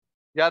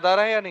 याद आ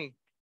रहा है या नहीं?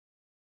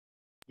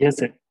 Yes,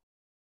 sir.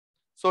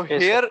 So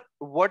Yes, here,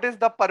 what is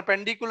the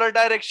perpendicular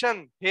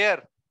direction?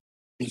 Here,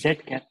 Z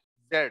cap.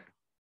 Z.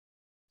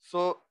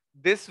 So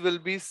this will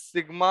be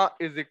sigma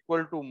is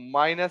equal to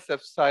minus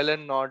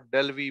epsilon naught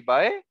del V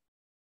by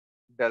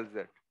del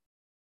Z.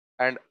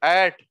 And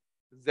at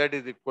Z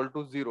is equal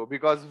to 0,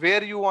 because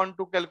where you want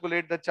to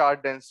calculate the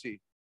charge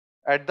density?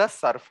 At the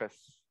surface.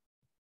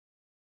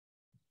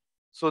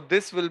 So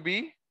this will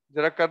be,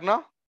 jara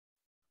karna,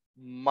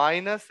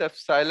 minus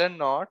epsilon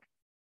naught.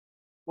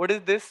 What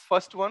is this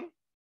first one?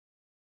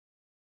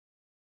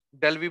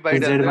 Del V by Z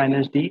del Z.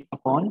 minus D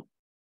upon.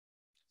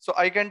 So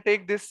I can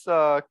take this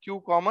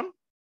Q common.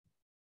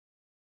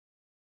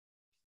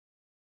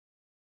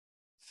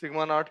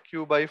 Sigma naught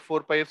Q by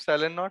 4 pi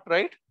epsilon naught,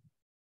 right?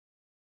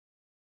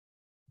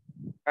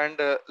 And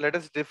let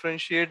us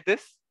differentiate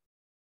this.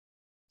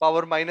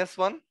 Power minus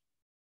 1.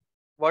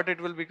 What it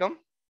will become?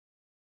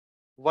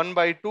 1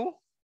 by 2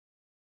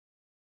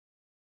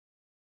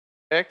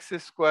 x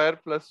square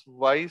plus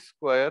y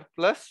square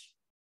plus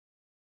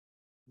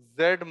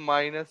z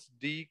minus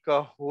d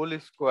ka whole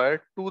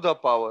square to the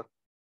power.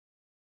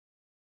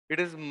 It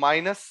is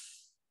minus,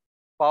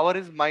 power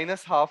is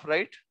minus half,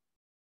 right?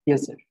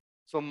 Yes, sir.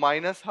 So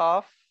minus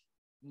half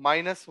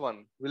minus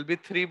 1 will be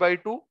 3 by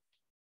 2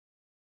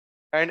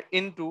 and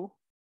into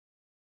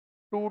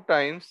 2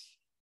 times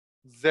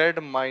z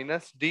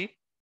minus d,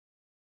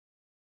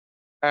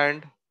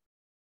 and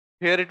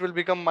here it will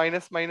become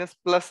minus minus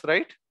plus,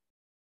 right?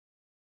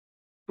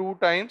 2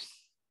 times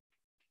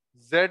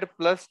z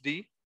plus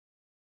d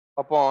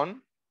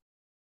upon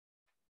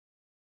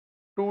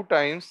 2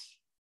 times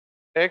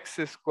x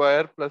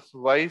square plus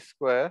y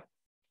square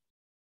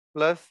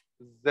plus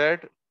z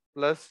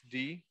plus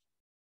d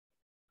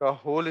ka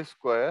whole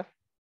square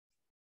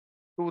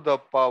to the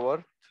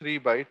power 3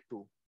 by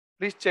 2.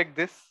 Please check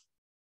this.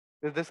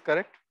 Is this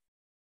correct?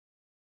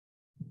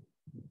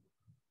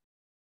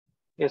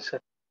 Yes,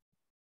 sir.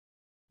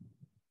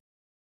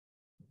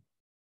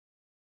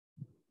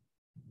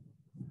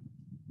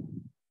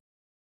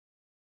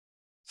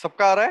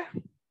 सबका आ रहा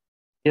है?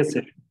 Yes,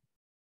 sir.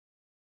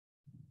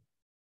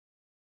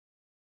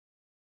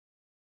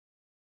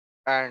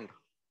 And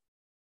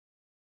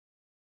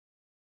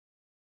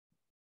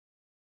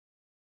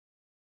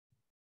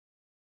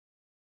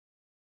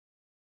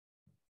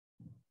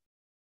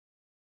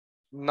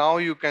now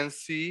you can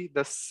see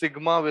the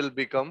sigma will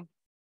become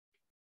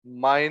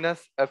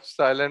minus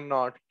epsilon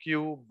naught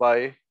q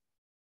by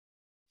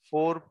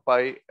 4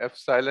 pi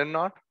epsilon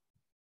naught.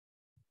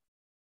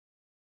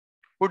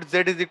 Put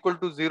z is equal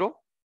to 0.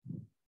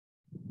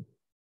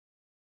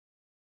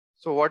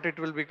 So what it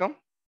will become?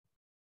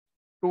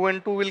 2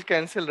 and 2 will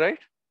cancel, right?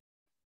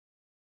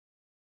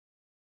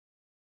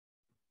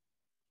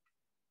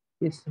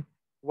 Yes, sir.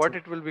 What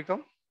it will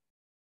become?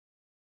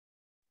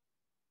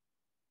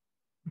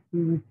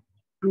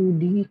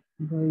 2D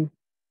by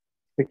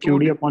The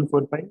QD 2D. upon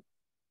 4 pi.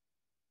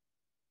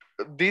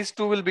 These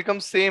two will become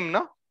same,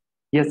 na?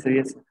 Yes, sir.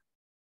 Yes, sir.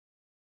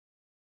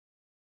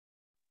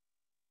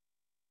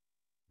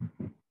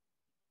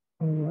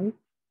 all right.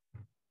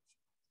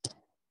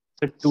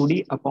 So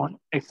 2D upon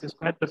x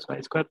square plus y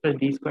square plus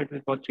d square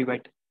will go 3 by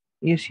 2.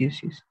 Yes,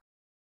 yes, yes.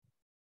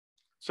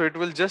 So it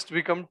will just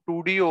become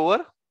 2D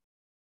over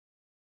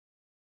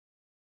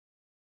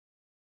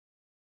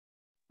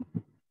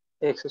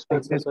X square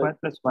X plus Y. square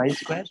plus y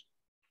square.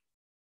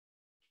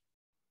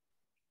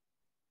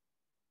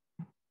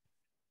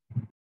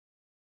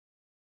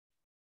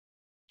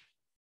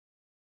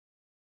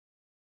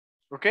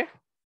 okay,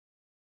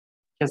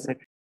 Yes, sir.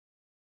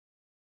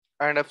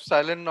 and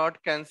epsilon naught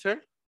cancelled.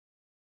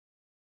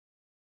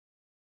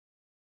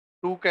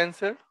 2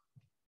 cancelled.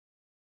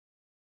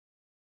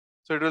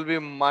 So it will be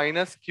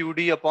minus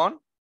QD upon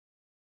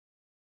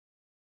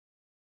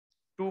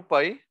 2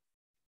 pi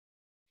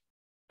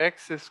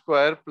x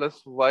square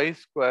plus y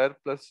square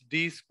plus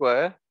d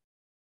square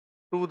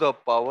to the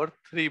power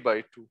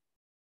 3/2.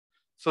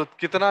 So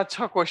कितना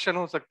अच्छा question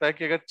हो सकता है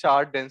कि अगर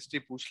charge density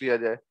पूछ लिया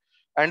जाए.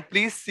 And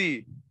please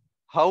see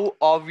how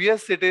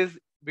obvious it is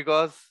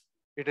because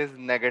it is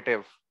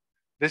negative.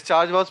 This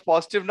charge was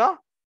positive now.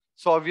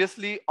 So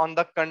obviously on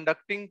the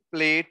conducting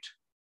plate,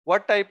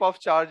 what type of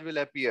charge will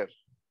appear?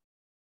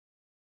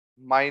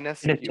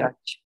 Minus Negative Q.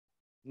 charge.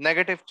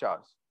 Negative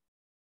charge.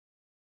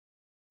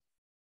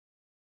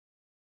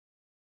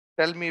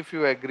 Tell me if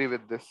you agree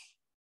with this.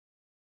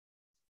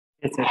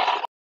 Yes, sir.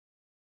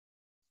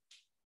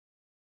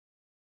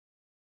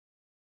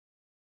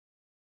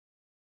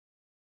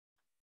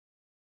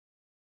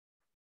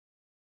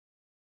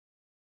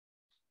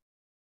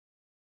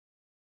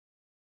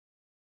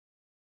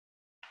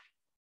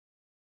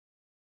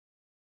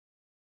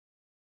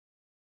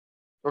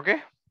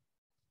 Okay.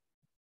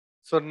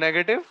 So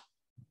negative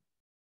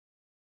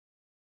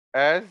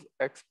as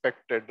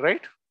expected,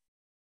 right?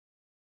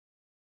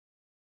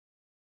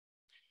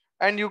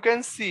 And you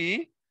can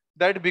see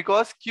that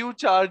because Q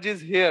charge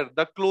is here,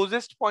 the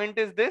closest point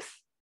is this.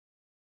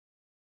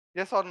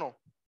 Yes or no?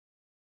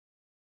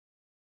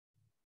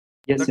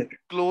 Yes, The sir.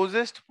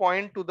 closest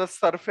point to the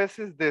surface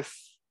is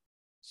this.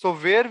 So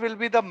where will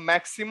be the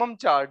maximum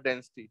charge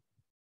density?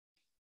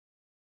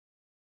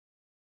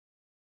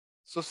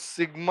 So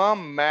sigma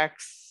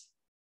max,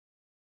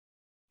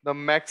 the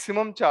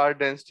maximum charge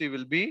density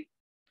will be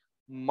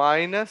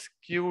minus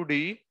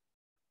QD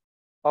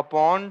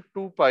upon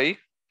 2 pi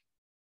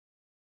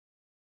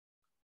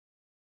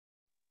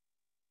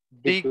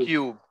d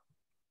cube.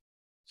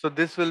 So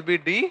this will be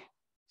d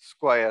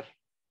square.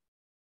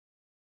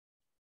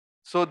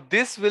 So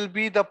this will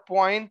be the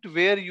point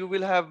where you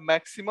will have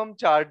maximum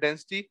charge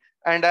density,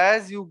 and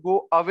as you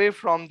go away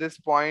from this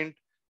point,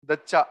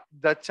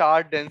 the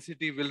charge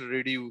density will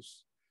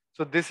reduce.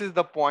 So this is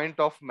the point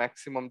of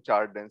maximum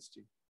charge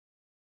density.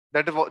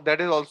 That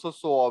is also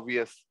so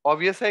obvious.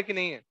 Obvious है कि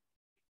नहीं है?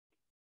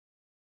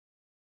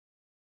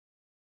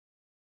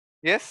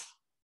 Yes?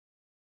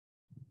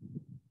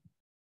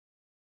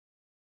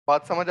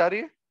 बात समझ आ रही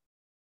है?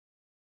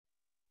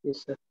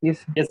 Yes, sir.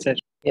 Yes, yes, sir.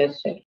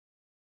 Yes, sir.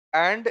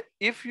 And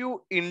if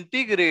you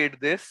integrate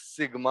this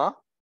sigma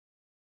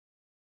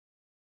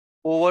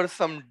over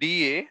some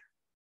dA,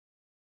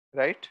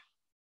 right?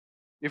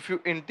 If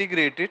you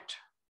integrate it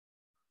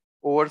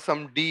over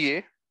some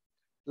dA,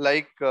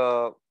 like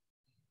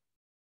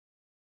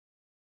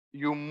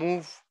you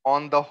move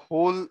on the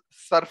whole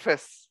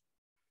surface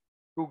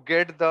to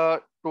get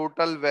the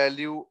total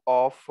value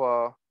of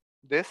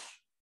this.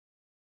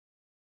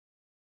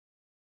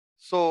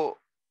 So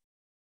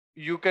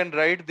you can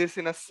write this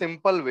in a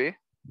simple way.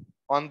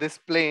 On this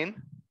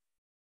plane,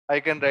 I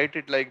can write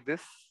it like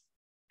this.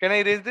 Can I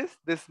erase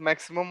this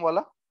maximum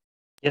wala?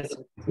 Yes,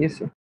 sir. Yes,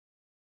 sir.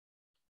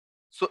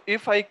 So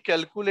if I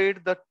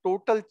calculate the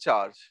total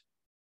charge,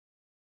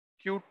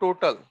 Q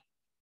total,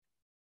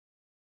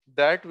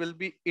 that will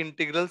be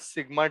integral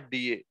sigma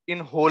dA in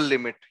whole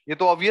limit. ये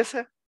तो obvious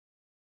है.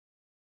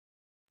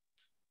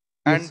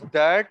 And Yes, sir.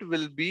 that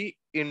will be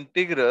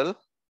integral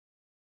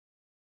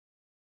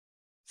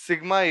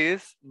sigma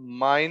is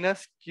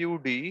minus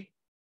QD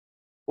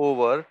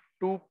over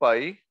 2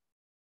 pi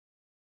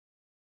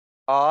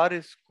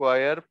R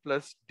square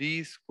plus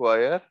D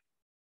square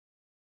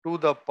to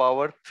the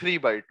power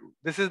 3/2.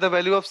 This is the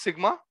value of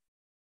sigma.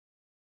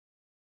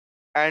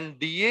 And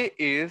dA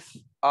is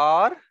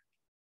R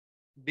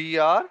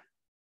dr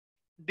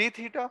d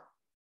theta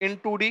in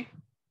 2D.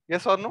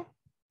 Yes or no?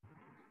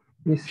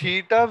 Yes, sir.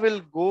 Theta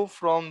will go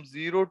from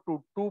 0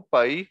 to 2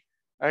 pi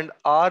and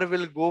R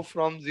will go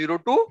from 0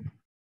 to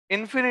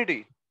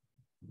infinity.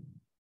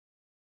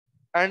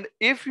 And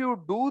if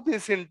you do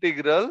this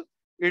integral,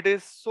 it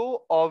is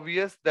so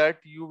obvious that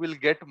you will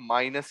get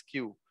minus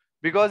Q.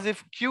 Because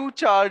if Q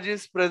charge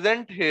is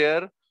present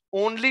here,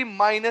 only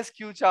minus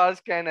Q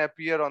charge can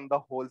appear on the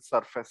whole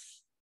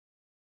surface.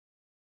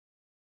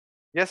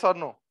 Yes or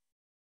no?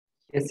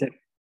 Yes, sir.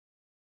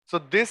 So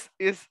this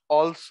is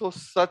also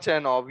such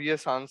an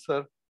obvious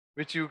answer,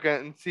 which you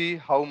can see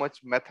how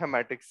much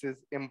mathematics is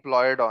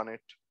employed on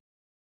it.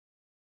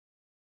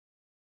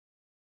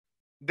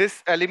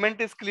 This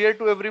element is clear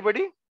to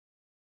everybody?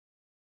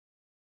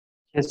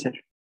 Yes, sir.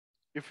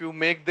 If you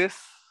make this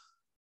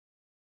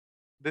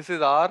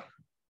is R,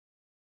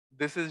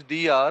 this is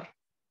dr,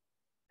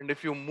 and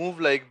if you move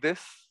like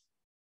this,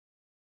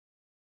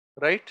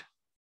 right,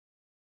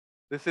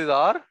 this is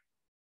R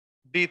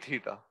d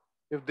theta.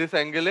 If this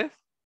angle is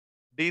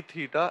d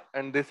theta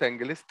and this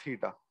angle is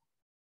theta.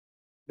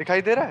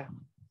 दिखाई दे रहा है?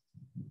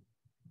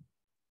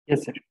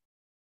 Yes, sir.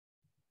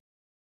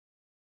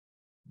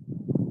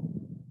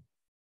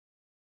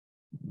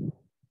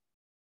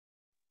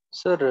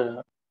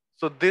 Sir,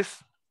 So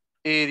this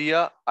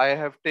area, I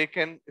have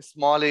taken a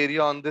small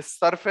area on this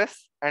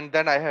surface and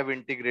then I have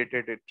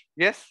integrated it.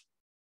 Yes?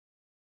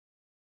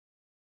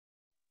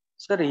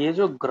 Sir ये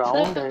जो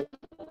ground है,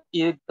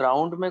 ये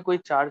ground में कोई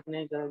charge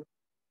नहीं करेगा?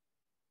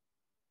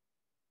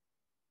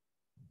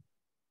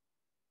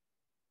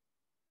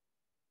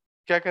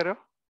 क्या कह रहे हो?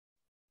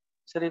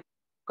 सर एक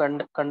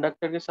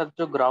कंडक्टर के साथ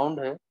जो ग्राउंड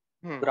है,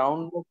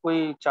 ग्राउंड में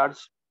कोई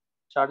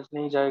चार्ज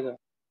नहीं जाएगा?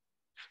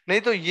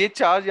 नहीं, तो ये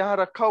चार्ज यहाँ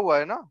रखा हुआ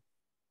है ना,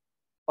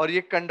 और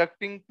ये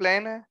कंडक्टिंग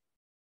प्लेन है,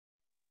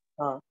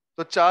 हाँ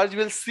तो charge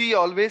will see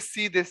always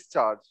see this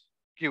charge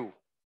Q.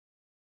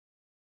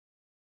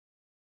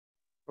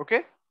 Okay?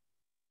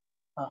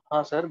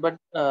 हाँ सर, बट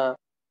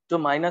जो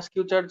माइनस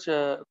क्यू चार्ज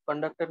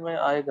कंडक्टर में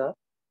आएगा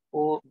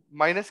वो,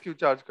 माइनस Q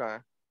चार्ज कहाँ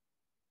है?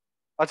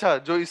 अच्छा,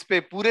 जो इस पे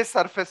पूरे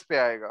सरफेस पे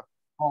आएगा।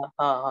 हाँ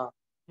हाँ हाँ,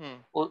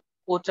 वो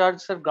वो चार्ज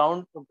सर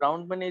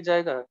ग्राउंड में नहीं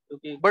जाएगा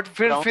क्योंकि बट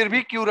फिर ग्राउंड।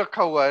 भी Q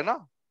रखा हुआ है ना,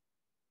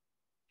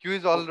 Q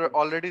is okay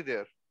already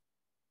there.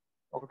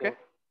 Okay Okay?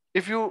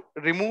 If you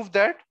remove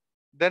that,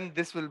 then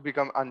this will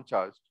become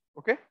uncharged.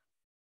 Okay?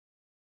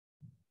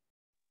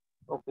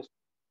 Okay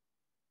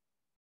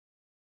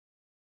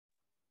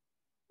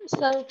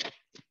So,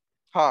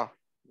 हाँ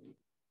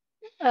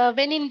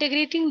when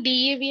integrating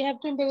dA, we have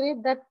to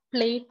integrate that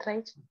plate,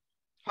 right?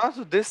 हाँ,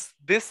 so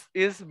this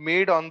is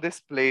made on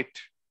this plate.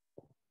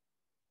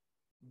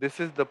 This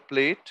is the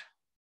plate.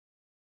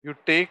 You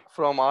take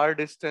from our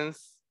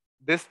distance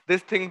this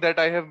thing that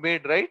I have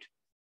made, right?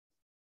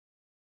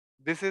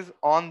 This is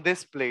on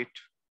this plate.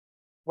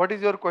 What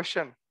is your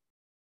question?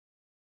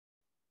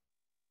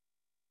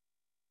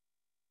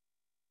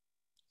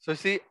 So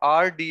see,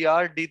 r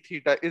dr d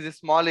theta is a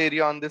small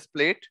area on this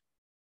plate.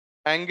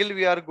 Angle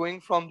we are going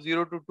from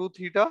 0 to 2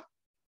 theta,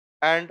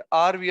 and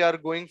r we are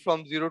going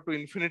from 0 to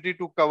infinity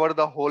to cover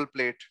the whole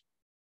plate.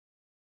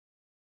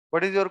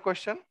 What is your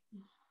question?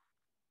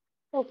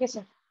 Okay,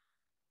 sir.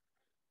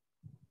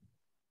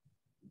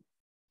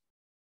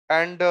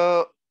 And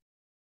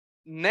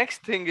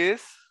next thing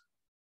is,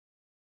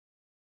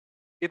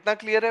 इतना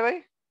clear है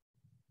भाई?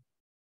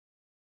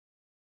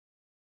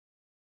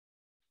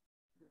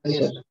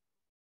 yes.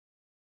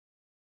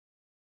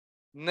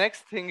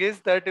 Next thing is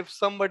that if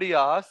somebody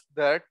asks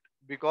that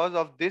because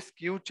of this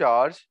Q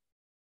charge,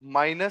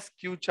 minus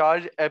Q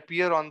charge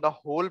appear on the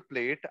whole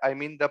plate, I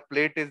mean the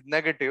plate is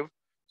negative,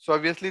 so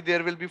obviously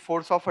there will be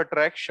force of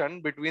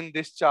attraction between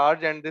this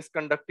charge and this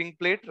conducting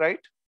plate, right?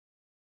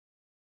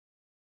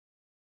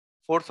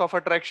 Force of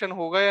attraction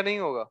होगा या नहीं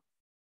होगा?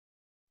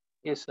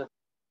 Yes sir.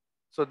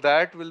 So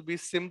that will be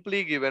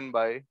simply given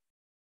by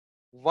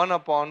 1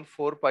 upon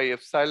 4 pi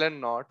epsilon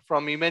naught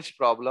from image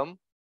problem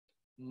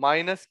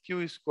minus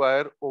Q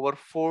square over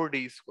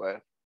 4D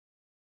square.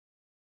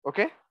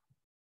 Okay?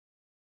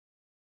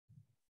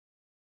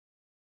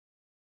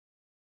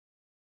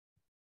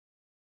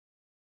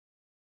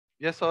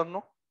 Yes or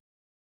no?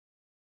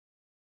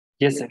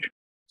 Yes, sir.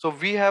 So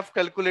we have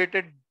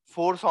calculated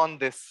force on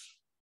this.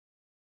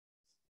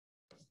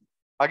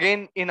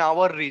 Again in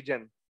our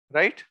region,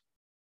 right?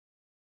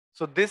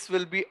 So this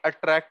will be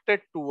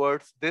attracted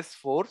towards this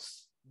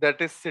force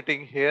that is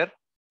sitting here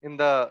in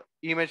the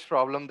image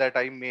problem that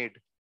I made.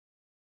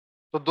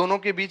 तो दोनों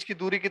के बीच की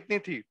दूरी कितनी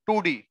थी?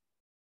 2D.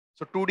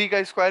 So 2D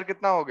का square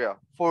कितना हो गया?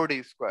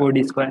 4D square.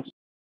 4D square.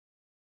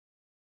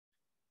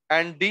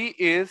 And D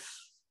is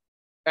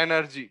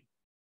energy.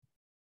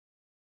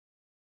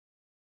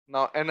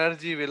 Now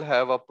energy will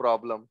have a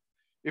problem.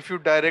 If you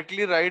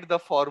directly write the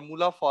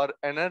formula for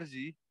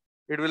energy,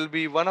 it will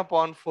be 1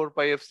 upon 4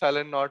 pi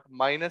epsilon naught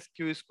minus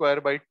Q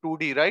square by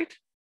 2D, right?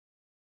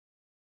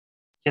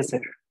 Yes, sir.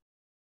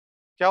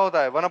 क्या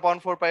होता है? 1 upon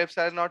 4 pi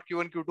epsilon naught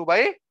Q1 Q2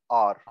 by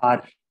R.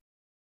 R.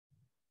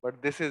 But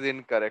this is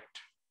incorrect.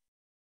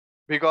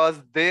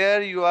 Because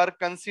there you are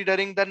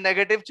considering the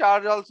negative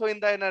charge also in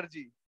the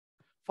energy.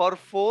 For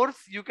force,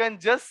 you can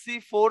just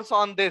see force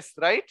on this,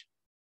 right?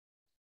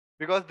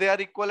 Because they are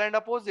equal and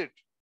opposite.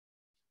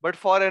 But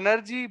for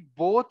energy,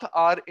 both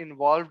are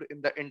involved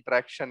in the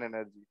interaction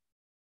energy.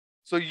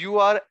 So you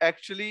are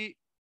actually,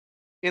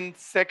 in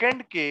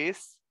second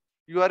case,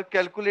 you are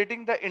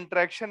calculating the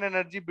interaction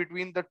energy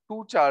between the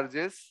two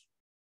charges,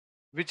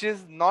 which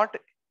is not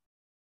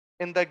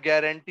in the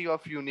guarantee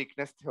of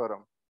uniqueness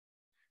theorem,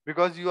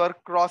 because you are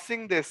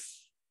crossing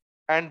this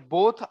and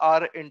both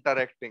are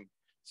interacting.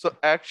 So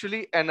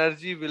actually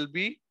energy will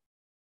be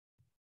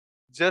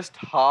just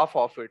half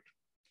of it.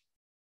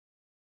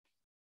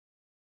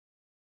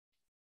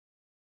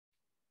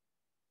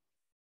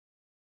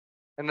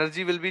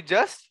 Energy will be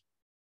just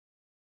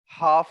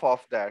half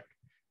of that.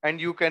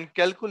 And you can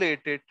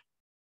calculate it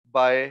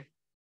by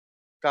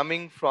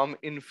coming from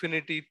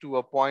infinity to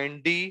a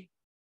point D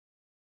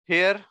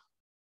here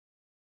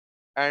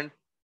and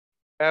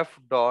F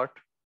dot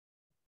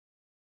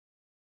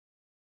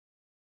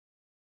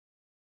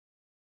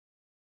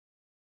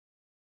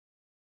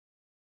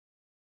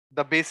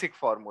the basic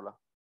formula.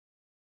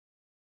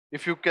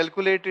 If you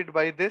calculate it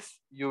by this,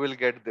 you will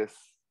get this.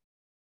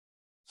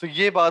 So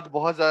ये बात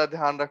बहुत ज्यादा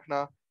ध्यान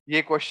रखना.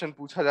 ये question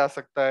पूछा जा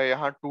सकता है.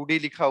 यहाँ 2D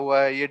लिखा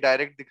हुआ है, ये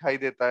डायरेक्ट दिखाई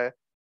देता है,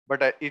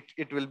 but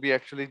it will be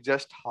actually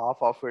just half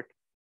of it,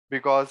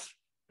 because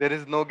there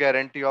is no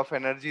guarantee of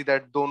energy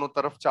that दोनों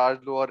तरफ चार्ज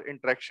लो, और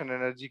इंटरेक्शन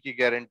एनर्जी की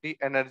गारंटी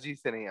एनर्जी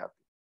से नहीं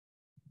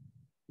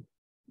आती.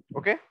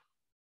 Okay?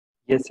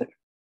 Yes, sir.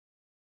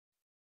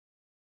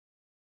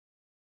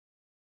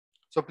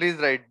 So please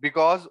write,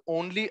 because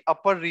only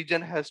upper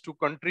region has to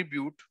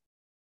contribute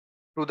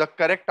to the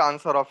correct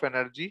answer of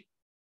energy.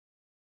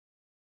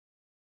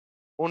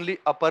 Only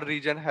upper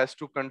region has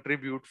to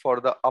contribute for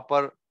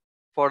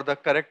the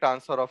correct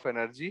answer of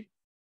energy.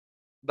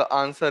 The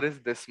answer is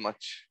this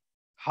much.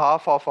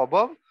 Half of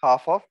above,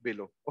 half of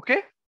below.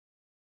 Okay?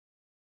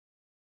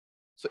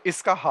 So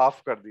iska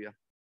half kar diya.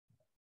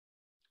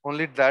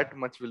 Only that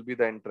much will be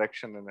the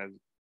interaction energy.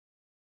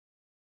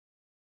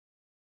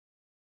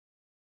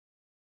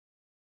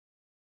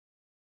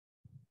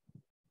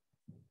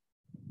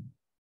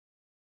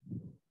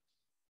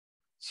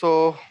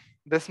 So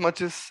this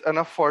much is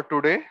enough for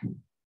today.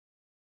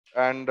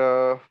 And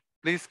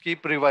please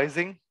keep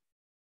revising.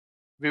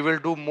 We will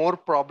do more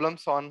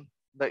problems on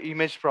the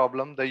image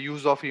problem, the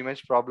use of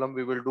image problem.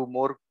 We will do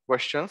more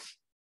questions.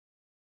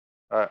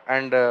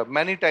 And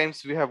many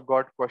times we have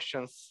got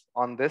questions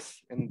on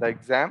this in the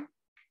exam.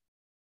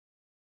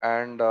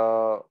 And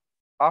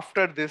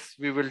after this,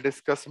 we will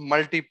discuss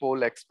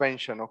multipole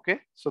expansion. Okay.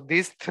 So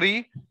these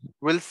three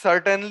will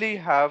certainly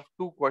have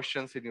 2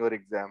 questions in your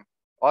exam,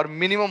 or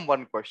minimum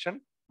 1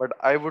 question. But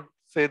I would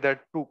say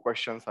that 2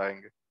 questions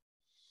आएंगे.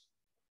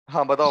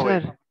 हाँ बताओ भाई.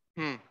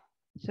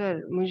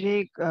 Sir मुझे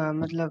एक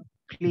मतलब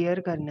clear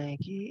करना है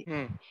कि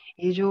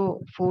ये जो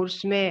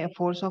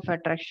फोर्स ऑफ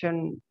अट्रैक्शन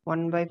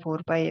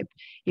 1/4 पाई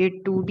ये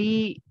 2D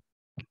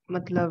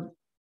मतलब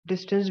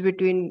distance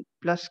between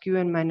plus Q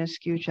and minus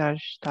Q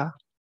charge था.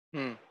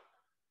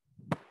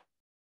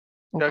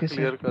 क्या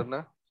क्लियर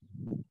करना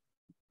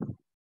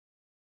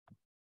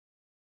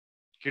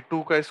कि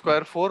 2 का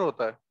स्क्वायर 4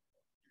 होता है?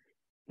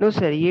 नो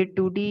सर, ये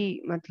 2D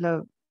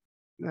मतलब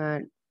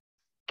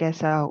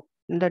कैसा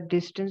the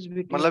distance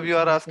between, मतलब you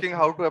are asking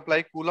how to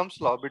apply Coulomb's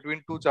law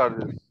between 2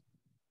 charges.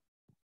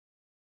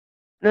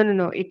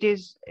 No, it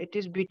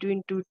is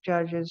between 2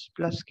 charges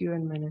plus q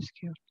and minus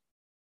q.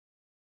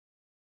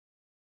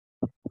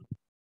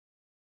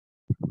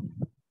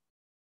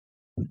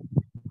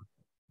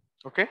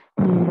 Okay.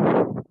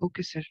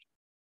 Okay sir.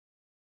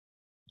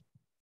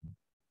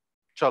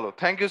 Chalo,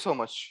 thank you so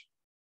much.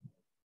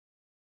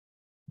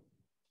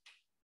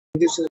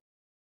 Thank you sir.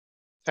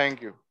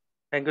 Thank you.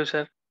 Thank you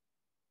sir.